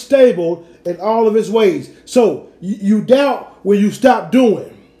 unstable in all of his ways. So you doubt when you stop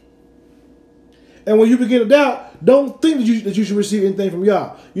doing. And when you begin to doubt, don't think that you should receive anything from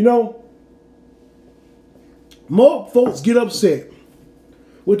Yah. You know, more folks get upset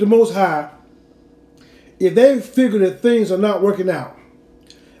with the Most High if they figure that things are not working out,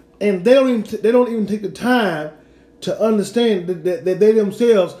 and they don't even take the time to understand that they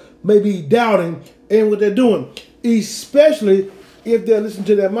themselves may be doubting in what they're doing, especially if they're listening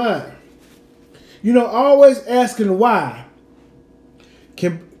to their mind. You know, always asking why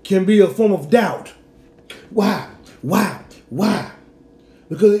can be a form of doubt. Why?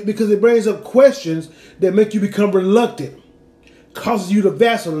 Because it brings up questions that make you become reluctant, causes you to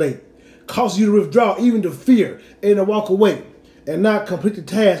vacillate, causes you to withdraw, even to fear, and to walk away and not complete the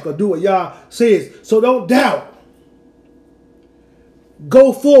task or do what Yah says. So don't doubt.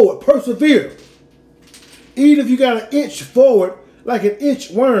 Go forward, persevere. Even if you got an inch forward, like an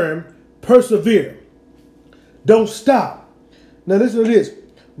inchworm, persevere. Don't stop. Now listen to this.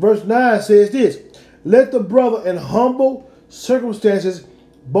 Verse 9 says this: let the brother in humble circumstances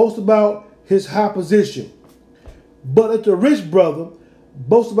boast about his high position, but let the rich brother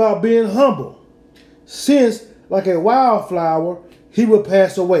boast about being humble, since like a wildflower he will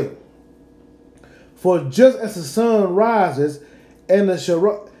pass away. For just as the sun rises and with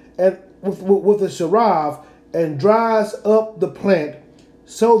the sharab and dries up the plant,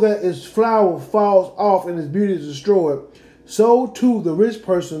 so that its flower falls off and its beauty is destroyed, so too the rich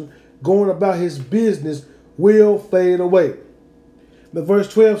person going about his business will fade away. But verse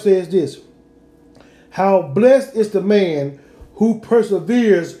 12 says this: how blessed is the man who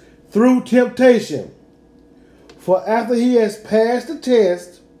perseveres through temptation. For after he has passed the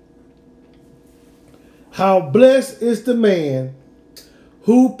test, how blessed is the man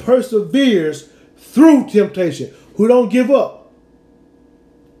who perseveres through temptation, who don't give up.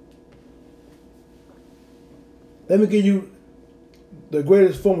 Let me give you the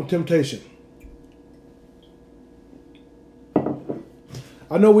greatest form of temptation.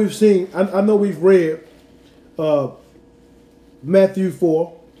 I know we've read Matthew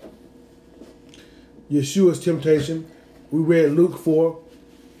 4, Yeshua's temptation. We read Luke 4,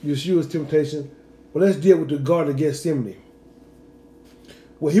 Yeshua's temptation. But let's deal with the Garden of Gethsemane.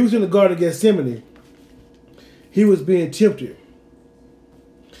 When he was in the Garden of Gethsemane, he was being tempted.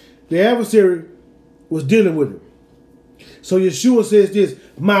 The adversary was dealing with him. So Yeshua says this,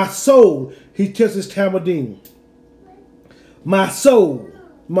 my soul, he tests his Talmudim. My soul,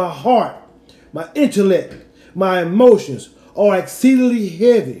 my heart, my intellect, my emotions are exceedingly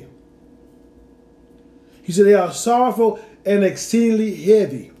heavy. He said they are sorrowful and exceedingly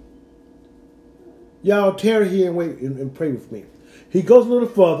heavy. Y'all tarry here and wait and pray with me. He goes a little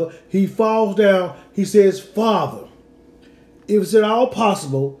further. He falls down. He says, Father, if it's at all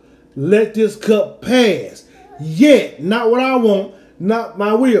possible, let this cup pass. Yet, not what I want, not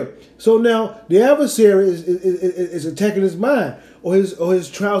my will. So now the adversary is attacking his mind, or his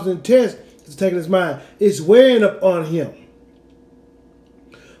trials and tests is attacking his mind. It's wearing up on him.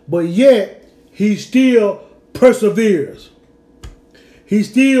 But yet, he still perseveres. He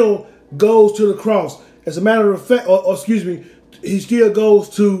still goes to the cross. As a matter of fact, he still goes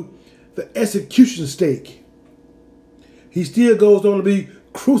to the execution stake. He still goes on to be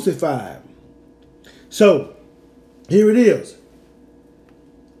crucified. So, here it is.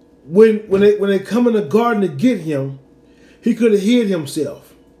 When they come in the garden to get him, he could have hid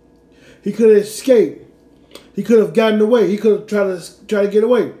himself. He could have escaped. He could have gotten away. He could have tried to get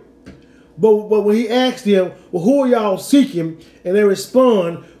away. But when he asked them, well, who are y'all seeking? And they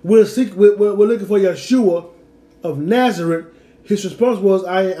respond, we're looking for Yeshua of Nazareth. His response was,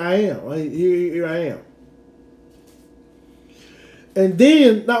 I am. Here I am. And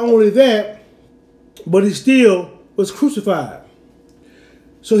then, not only that, but he still was crucified.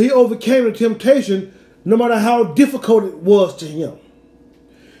 So he overcame the temptation no matter how difficult it was to him.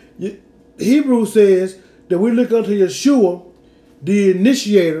 Hebrews says that we look unto Yeshua, the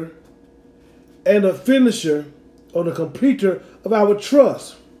initiator and the finisher or the completer of our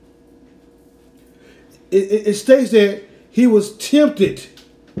trust. It states that he was tempted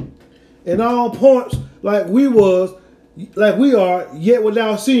in all points like we are, yet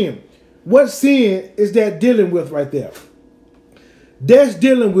without sin. What sin is that dealing with right there? That's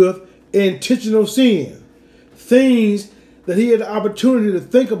dealing with intentional sin. Things that he had the opportunity to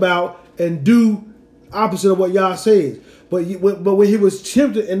think about and do opposite of what Yah says. But when he was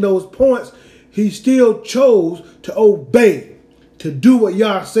tempted in those points, he still chose to obey, to do what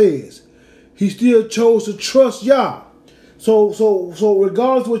Yah says. He still chose to trust Yah. So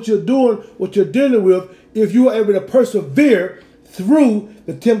regardless of what you're doing, what you're dealing with, if you are able to persevere through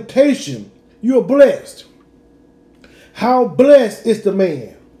the temptation, you are blessed. How blessed is the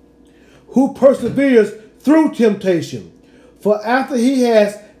man who perseveres through temptation. For after he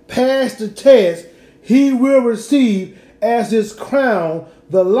has passed the test, he will receive as his crown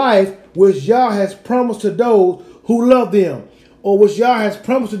the life which Yah has promised to those who love them, or which Yah has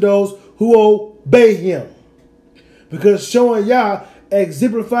promised to those who obey him. Because showing Yah,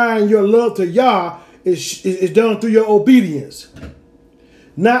 exemplifying your love to Yah, is done through your obedience.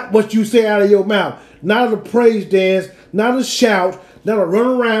 Not what you say out of your mouth. Not a praise dance, not a shout, not a run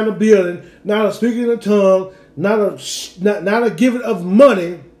around the building, not a speaking in a tongue, not a giving of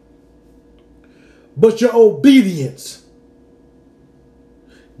money, but your obedience.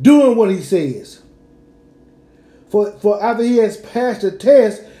 Doing what he says. For after he has passed the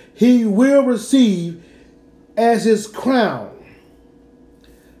test, he will receive as his crown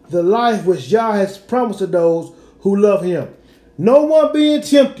the life which Yah has promised to those who love him. No one being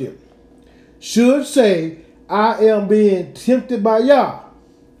tempted should say, I am being tempted by Yah.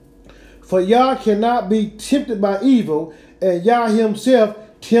 For Yah cannot be tempted by evil, and Yah himself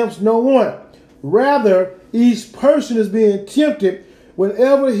tempts no one. Rather, each person is being tempted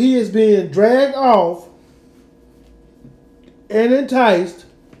whenever he is being dragged off and enticed.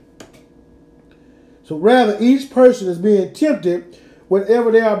 So rather, each person is being tempted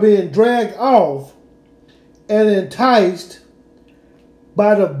whenever they are being dragged off and enticed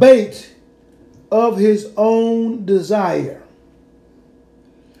by the bait of his own desire.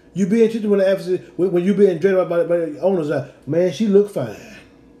 You being tempted when you being dragged by your own desire. Man, she look fine.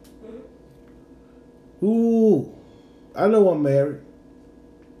 Ooh, I know I'm married.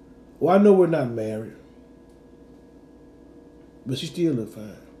 Well, I know we're not married. but she still look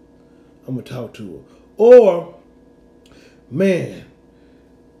fine. I'm gonna talk to her. Or, man,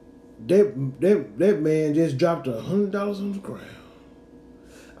 that man just dropped $100 on the ground.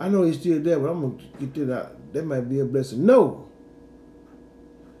 I know he's still there, but I'm gonna get that out. That might be a blessing. No,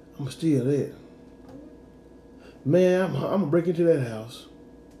 I'm still there. Man, I'm gonna break into that house.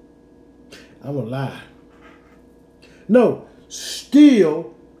 I'm gonna lie. No,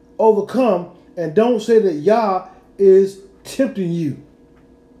 still overcome, and don't say that Yah is tempting you.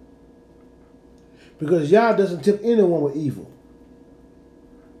 Because Yah doesn't tempt anyone with evil.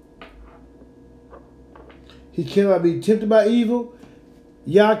 He cannot be tempted by evil.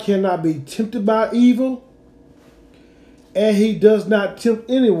 Yah cannot be tempted by evil. And he does not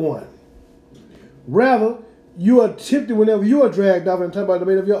tempt anyone. Rather, you are tempted whenever you are dragged off and talk about the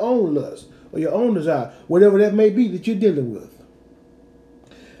weight of your own lust or your own desire, whatever that may be that you're dealing with.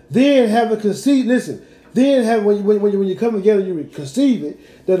 Then have a conceit. Listen. Then have when you come together, you conceive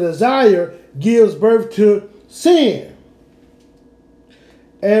it. The desire gives birth to sin,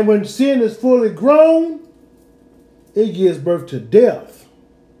 and when sin is fully grown, it gives birth to death.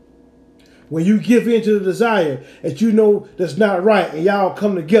 When you give in to the desire that you know that's not right, and y'all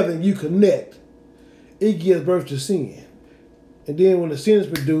come together and you connect, it gives birth to sin. And then when the sin is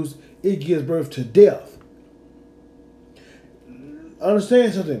produced, it gives birth to death.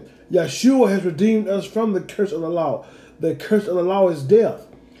 Understand something. Yeshua has redeemed us from the curse of the law. The curse of the law is death.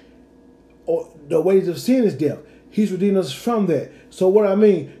 Or the wages of sin is death. He's redeemed us from that. So what I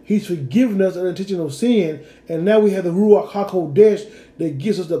mean, he's forgiven us an intentional sin, and now we have the Ruach HaKodesh that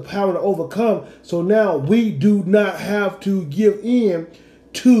gives us the power to overcome. So now we do not have to give in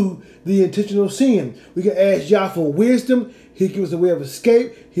to the intentional sin. We can ask Yah for wisdom. He'll give us a way of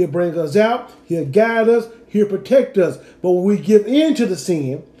escape. He'll bring us out. He'll guide us. He'll protect us. But when we give in to the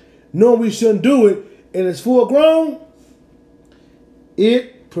sin, knowing we shouldn't do it, and it's full grown,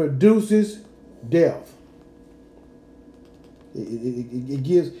 it produces death. It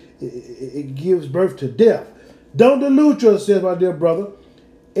gives birth to death. Don't delude yourself, my dear brother.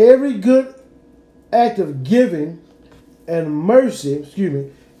 Every good act of giving and mercy,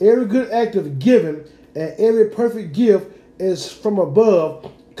 every good act of giving and every perfect gift is from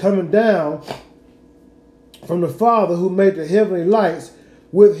above, coming down from the Father who made the heavenly lights.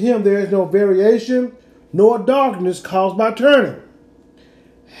 With him there is no variation, nor darkness caused by turning.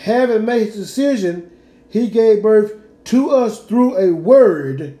 Having made his decision, he gave birth to us through a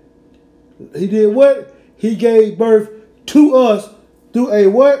word. He did what? He gave birth to us through a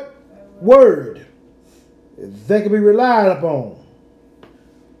what? Word. That can be relied upon.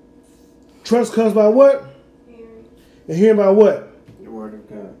 Trust comes by what? Hearing. And hearing by what? The word of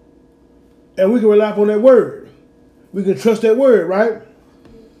God. And we can rely upon that word. We can trust that word, right?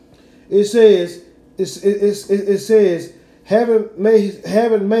 It says, having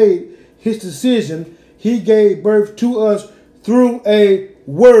made his decision, he gave birth to us through a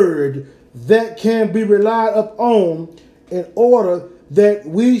word that can be relied upon, in order that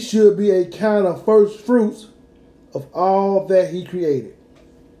we should be a kind of first fruits of all that he created.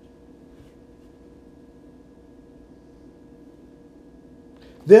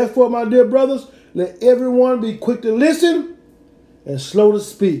 Therefore, my dear brothers, let everyone be quick to listen and slow to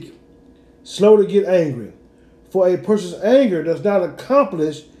speak, slow to get angry. For a person's anger does not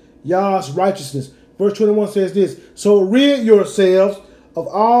accomplish Yah's righteousness. Verse 21 says this: so rid yourselves of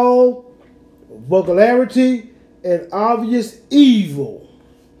all vulgarity and obvious evil,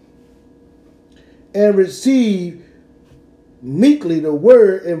 and receive meekly the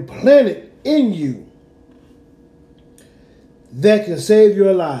word implanted in you that can save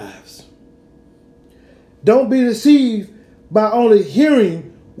your lives. Don't be deceived by only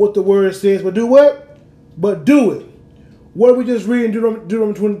hearing what the word says, but do what? But do it. What did we just read in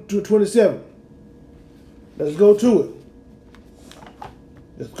Deuteronomy 27? Let's go to it.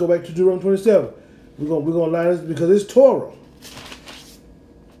 Let's go back to Deuteronomy 27. We're gonna line this because it's Torah.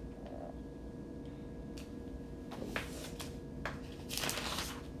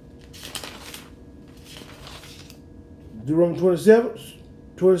 Deuteronomy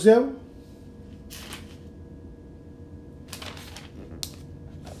 27.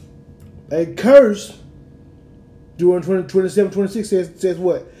 A curse, Deuteronomy 27:26 says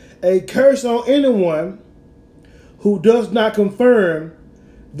what? A curse on anyone who does not confirm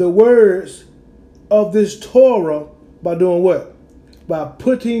the words of this Torah by doing what? By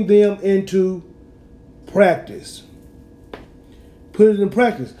putting them into practice. Put it in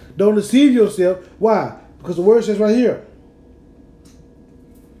practice. Don't deceive yourself. Why? Because the word says right here.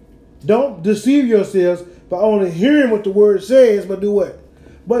 Don't deceive yourselves by only hearing what the word says, but do what?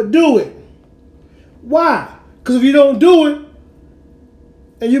 But do it. Why? Because if you don't do it,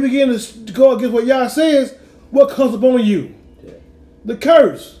 and you begin to go against what Yah says, what comes upon you? Yeah. The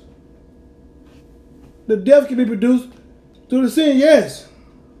curse. The death can be produced through the sin, yes.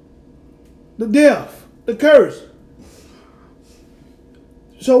 The death, the curse.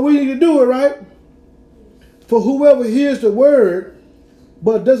 So we need to do it, right? For whoever hears the word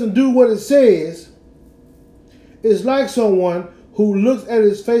but doesn't do what it says is like someone who looks at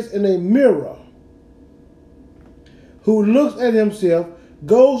his face in a mirror, who looks at himself,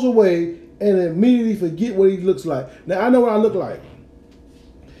 goes away, and immediately forget what he looks like. Now, I know what I look like.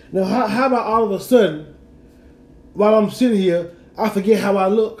 Now, how about all of a sudden, while I'm sitting here, I forget how I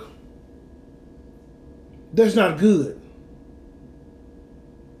look? That's not good.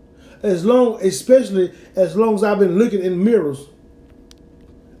 Especially as long as I've been looking in mirrors,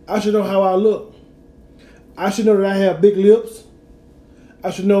 I should know how I look. I should know that I have big lips. I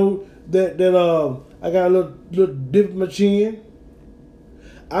should know that I got a little dip in my chin.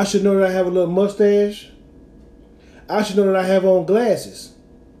 I should know that I have a little mustache. I should know that I have on glasses.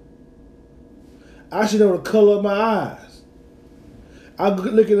 I should know the color of my eyes. I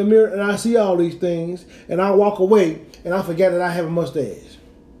look in the mirror and I see all these things, and I walk away and I forget that I have a mustache.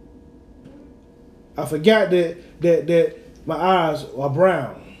 I forgot that my eyes are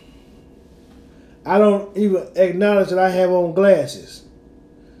brown. I don't even acknowledge that I have on glasses.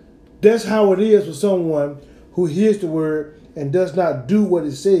 That's how it is for someone who hears the word and does not do what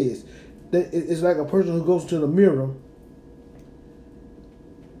it says. It's like a person who goes to the mirror,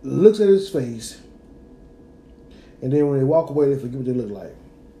 looks at his face, and then when they walk away, they forget what they look like.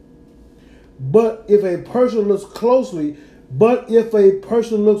 But if a person looks closely, what?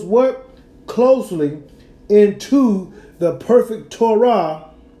 Closely into the perfect Torah.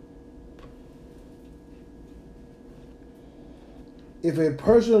 If a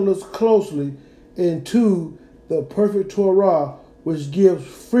person looks closely into the perfect Torah, which gives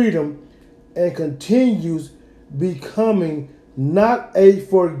freedom and continues becoming not a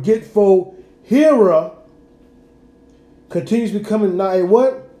forgetful hearer, continues becoming not a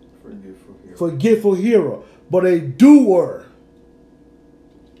what? Forgetful hearer, but a doer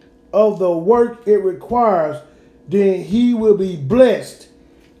of the work it requires, then he will be blessed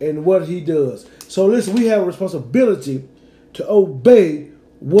in what he does. So listen, we have a responsibility to obey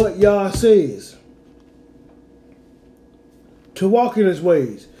what Yah says, to walk in his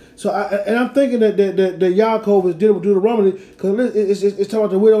ways. So I'm thinking that Yaakov is dealing with Deuteronomy because it's talking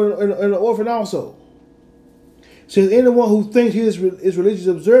about the widow and the orphan also. It says anyone who thinks he is religious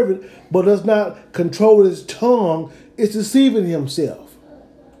observant but does not control his tongue is deceiving himself,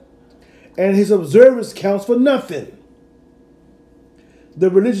 and his observance counts for nothing. The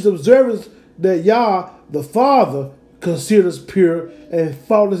religious observance that Yah, the Father, considers pure and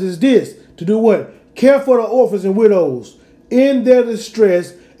faultless is this: to do what? Care for the orphans and widows in their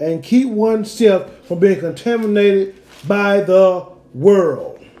distress and keep oneself from being contaminated by the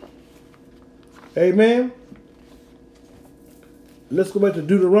world. Amen. Let's go back to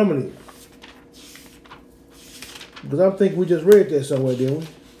Deuteronomy, because I'm thinking we just read that somewhere, didn't we?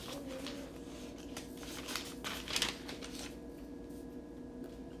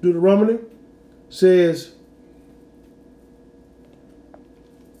 Deuteronomy says,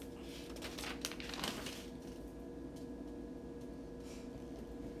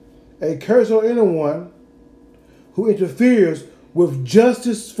 a curse on anyone who interferes with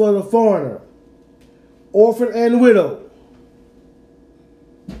justice for the foreigner, orphan and widow.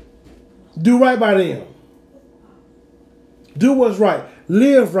 Do right by them. Do what's right.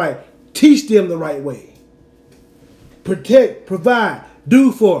 Live right. Teach them the right way. Protect, provide,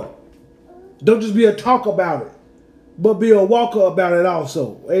 do for it. Don't just be a talk about it, but be a walker about it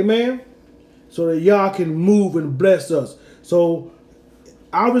also. Amen? So that Yah can move and bless us. So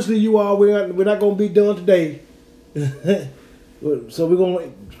obviously you all, we're not going to be done today. So we're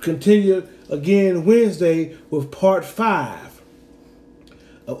going to continue again Wednesday with part 5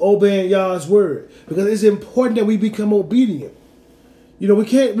 of obeying Yah's word, because it's important that we become obedient. You know, we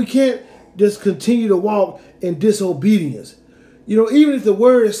can't just continue to walk in disobedience. You know, even if the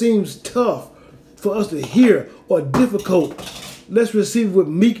word seems tough for us to hear or difficult, let's receive it with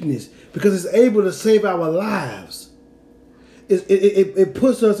meekness, because it's able to save our lives. It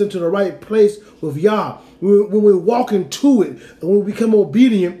puts us into the right place with Yah. When we walk into it and when we become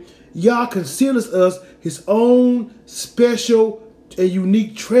obedient, Yah considers us his own special and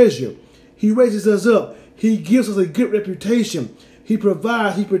unique treasure. He raises us up. He gives us a good reputation. He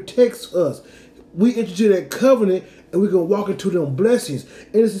provides. He protects us. We enter into that covenant and we can walk into them blessings.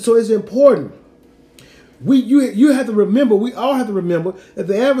 And so it's important. You have to remember, we all have to remember that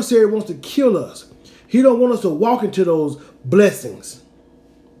the adversary wants to kill us. He don't want us to walk into those blessings.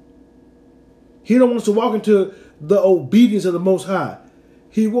 He don't want us to walk into the obedience of the Most High.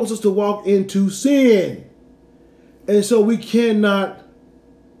 He wants us to walk into sin. And so we cannot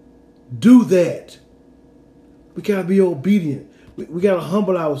do that. We got to be obedient. We got to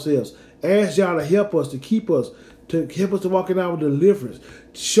humble ourselves. Ask y'all to help us, to keep us, to help us to walk in our deliverance,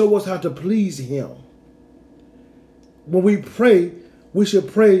 to show us how to please Him. When we pray, we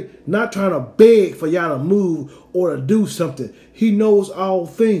should pray not trying to beg for y'all to move or to do something. He knows all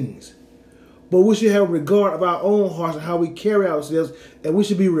things. But we should have regard of our own hearts and how we carry ourselves, and we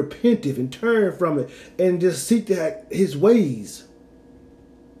should be repentive and turn from it and just seek His ways.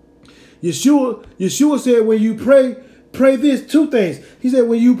 Yeshua said when you pray, pray this, two things. He said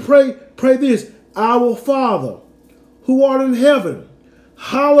when you pray, pray this, Our Father, who art in heaven,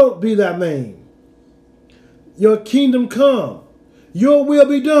 hallowed be thy name. Your kingdom come, your will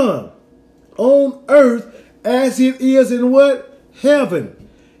be done on earth as it is in what? Heaven.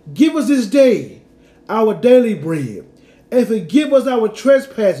 Give us this day our daily bread, and forgive us our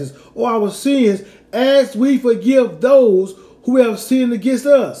trespasses or our sins as we forgive those who have sinned against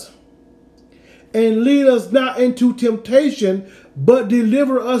us. And lead us not into temptation, but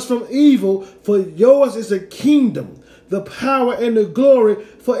deliver us from evil. For yours is the kingdom, the power, and the glory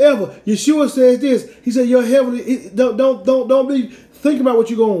forever. Yeshua says this. He said, "Your heavenly don't be thinking about what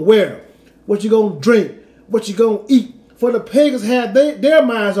you're gonna wear, what you're gonna drink, what you're gonna eat. For the pagans have their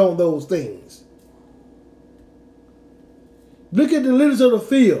minds on those things. Look at the lilies of the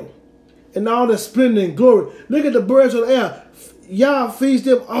field and all their splendor and glory. Look at the birds of the air. Yah feeds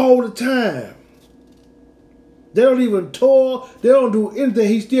them all the time. They don't even toil. They don't do anything.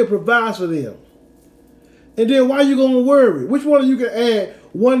 He still provides for them. And then why are you going to worry? Which one of you can add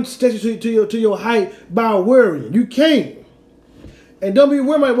one statue to your height by worrying? You can't. And don't be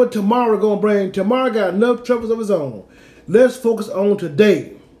worried about what tomorrow going to bring. Tomorrow got enough troubles of his own. Let's focus on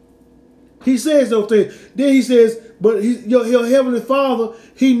today. He says those things. Then he says, but your heavenly Father,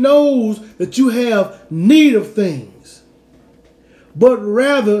 He knows that you have need of things. But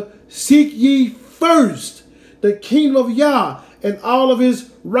rather seek ye first the kingdom of Yah and all of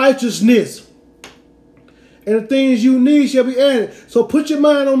His righteousness. And the things you need shall be added. So put your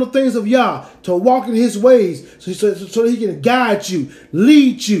mind on the things of Yah, to walk in His ways, so that He can guide you,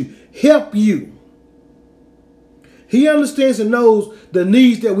 lead you, help you. He understands and knows the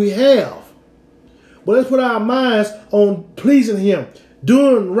needs that we have. But let's put our minds on pleasing Him,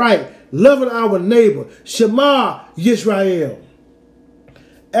 doing right, loving our neighbor. Shema Yisrael.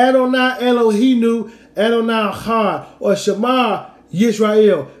 Adonai Eloheinu, Adonai Echad, or Shema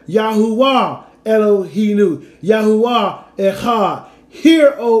Yisrael. Yahuwah Eloheinu, Yahuwah Echad.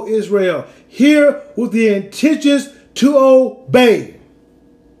 Hear, O Israel. Hear with the intentions to obey.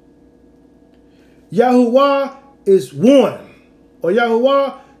 Yahuwah is one. Or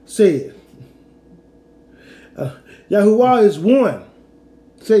Yahuwah said. Yahuwah is one.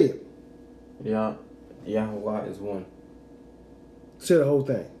 Say it. Yahuwah is one. Say the whole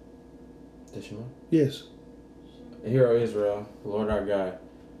thing. The Shema? Yes. Hear, O Israel, the Lord our God,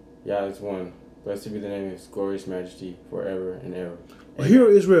 Yah is one. Blessed be the name of His glorious majesty forever and ever. Well, hear, O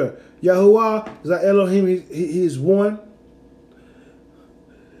Israel. Yahuwah is our Elohim. He is one.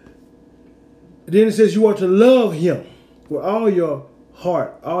 Then it says you are to love Him with all your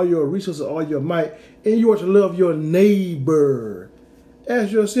heart, all your resources, all your might, and you are to love your neighbor.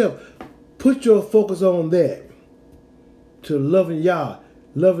 Ask yourself, put your focus on that. To loving Yah,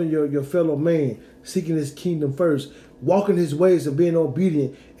 loving your fellow man, seeking His kingdom first, walking His ways and being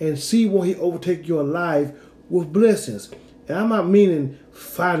obedient, and see when He overtake your life with blessings. And I'm not meaning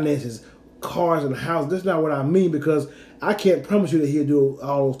finances, cars, and houses. That's not what I mean, because I can't promise you that He'll do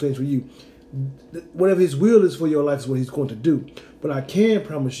all those things for you. Whatever His will is for your life is what He's going to do. But I can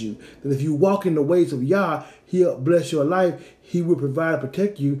promise you that if you walk in the ways of Yah, He'll bless your life. He will provide and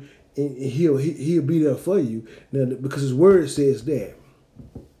protect you, and He'll be there for you. Now, because His word says that.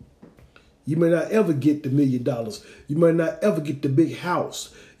 You may not ever get the $1 million. You may not ever get the big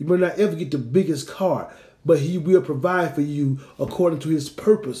house. You may not ever get the biggest car. But He will provide for you according to His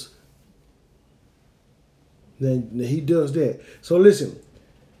purpose. Then He does that. So listen.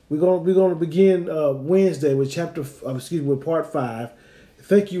 We're going to begin Wednesday with with part 5.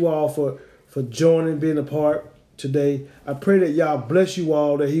 Thank you all for joining, being a part today. I pray that Yah bless you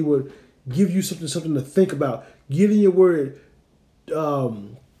all, that He would give you something to think about. Get in your word.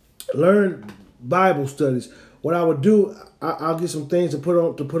 Learn Bible studies. What I would do, I'll get some things to put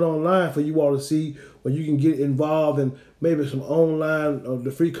online for you all to see, where you can get involved in maybe some online,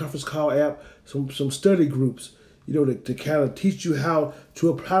 the free conference call app, some study groups. to kind of teach you how to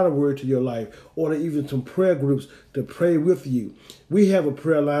apply the word to your life, or to even some prayer groups to pray with you. We have a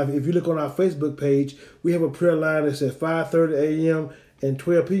prayer line. If you look on our Facebook page, we have a prayer line that's at 5:30 a.m. and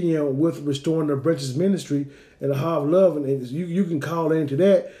 12 p.m. with Restoring the Branches Ministry and the Heart of Love. And you can call into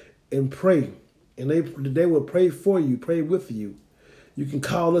that and pray. And they will pray for you, pray with you. You can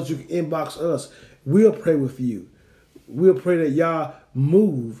call us, you can inbox us. We'll pray with you. We'll pray that Yah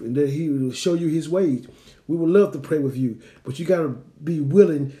move and that He will show you His ways. We would love to pray with you, but you got to be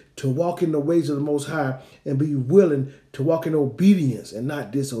willing to walk in the ways of the Most High and be willing to walk in obedience and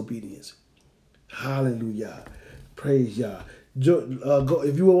not disobedience. Hallelujah. Praise Yah.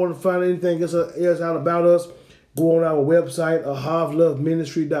 If you want to find anything else out about us, go on our website,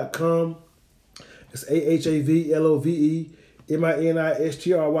 ahavloveministry.com. It's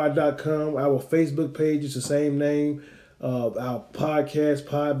AHAVLOVEMINISTRY.com. Our Facebook page is the same name. Our podcast,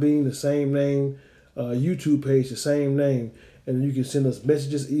 Podbean, the same name. YouTube page, the same name. And you can send us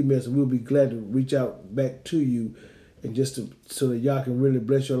messages, emails, and we'll be glad to reach out back to you and so that y'all can really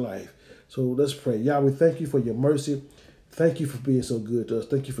bless your life. So let's pray. Yah, we thank you for your mercy. Thank you for being so good to us.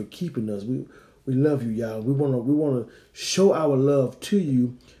 Thank you for keeping us. We love you, Yah. We want to show our love to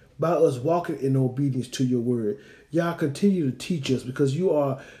you by us walking in obedience to your word. Yah, continue to teach us, because you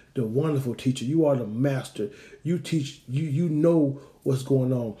are the wonderful teacher. You are the master. You teach, you know what's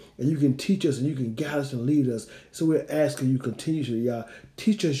going on, and you can teach us and you can guide us and lead us. So we're asking you continuously, Yah,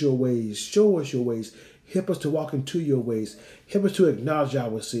 teach us your ways, show us your ways, help us to walk into your ways, help us to acknowledge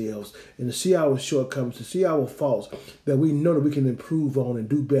ourselves and to see our shortcomings, to see our faults that we know that we can improve on and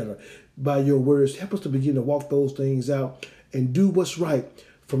do better by your words. Help us to begin to walk those things out and do what's right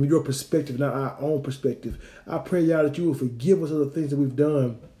from your perspective, not our own perspective. I pray, Yah, that you will forgive us of the things that we've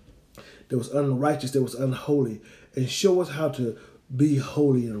done that was unrighteous, that was unholy, and show us how to be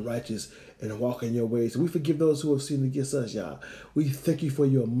holy and righteous and walk in your ways. And we forgive those who have sinned against us, Yah. We thank you for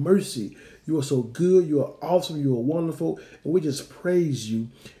your mercy. You are so good. You are awesome. You are wonderful. And we just praise you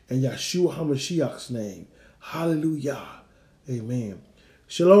in Yeshua HaMashiach's name. Hallelujah. Amen.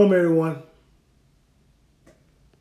 Shalom, everyone.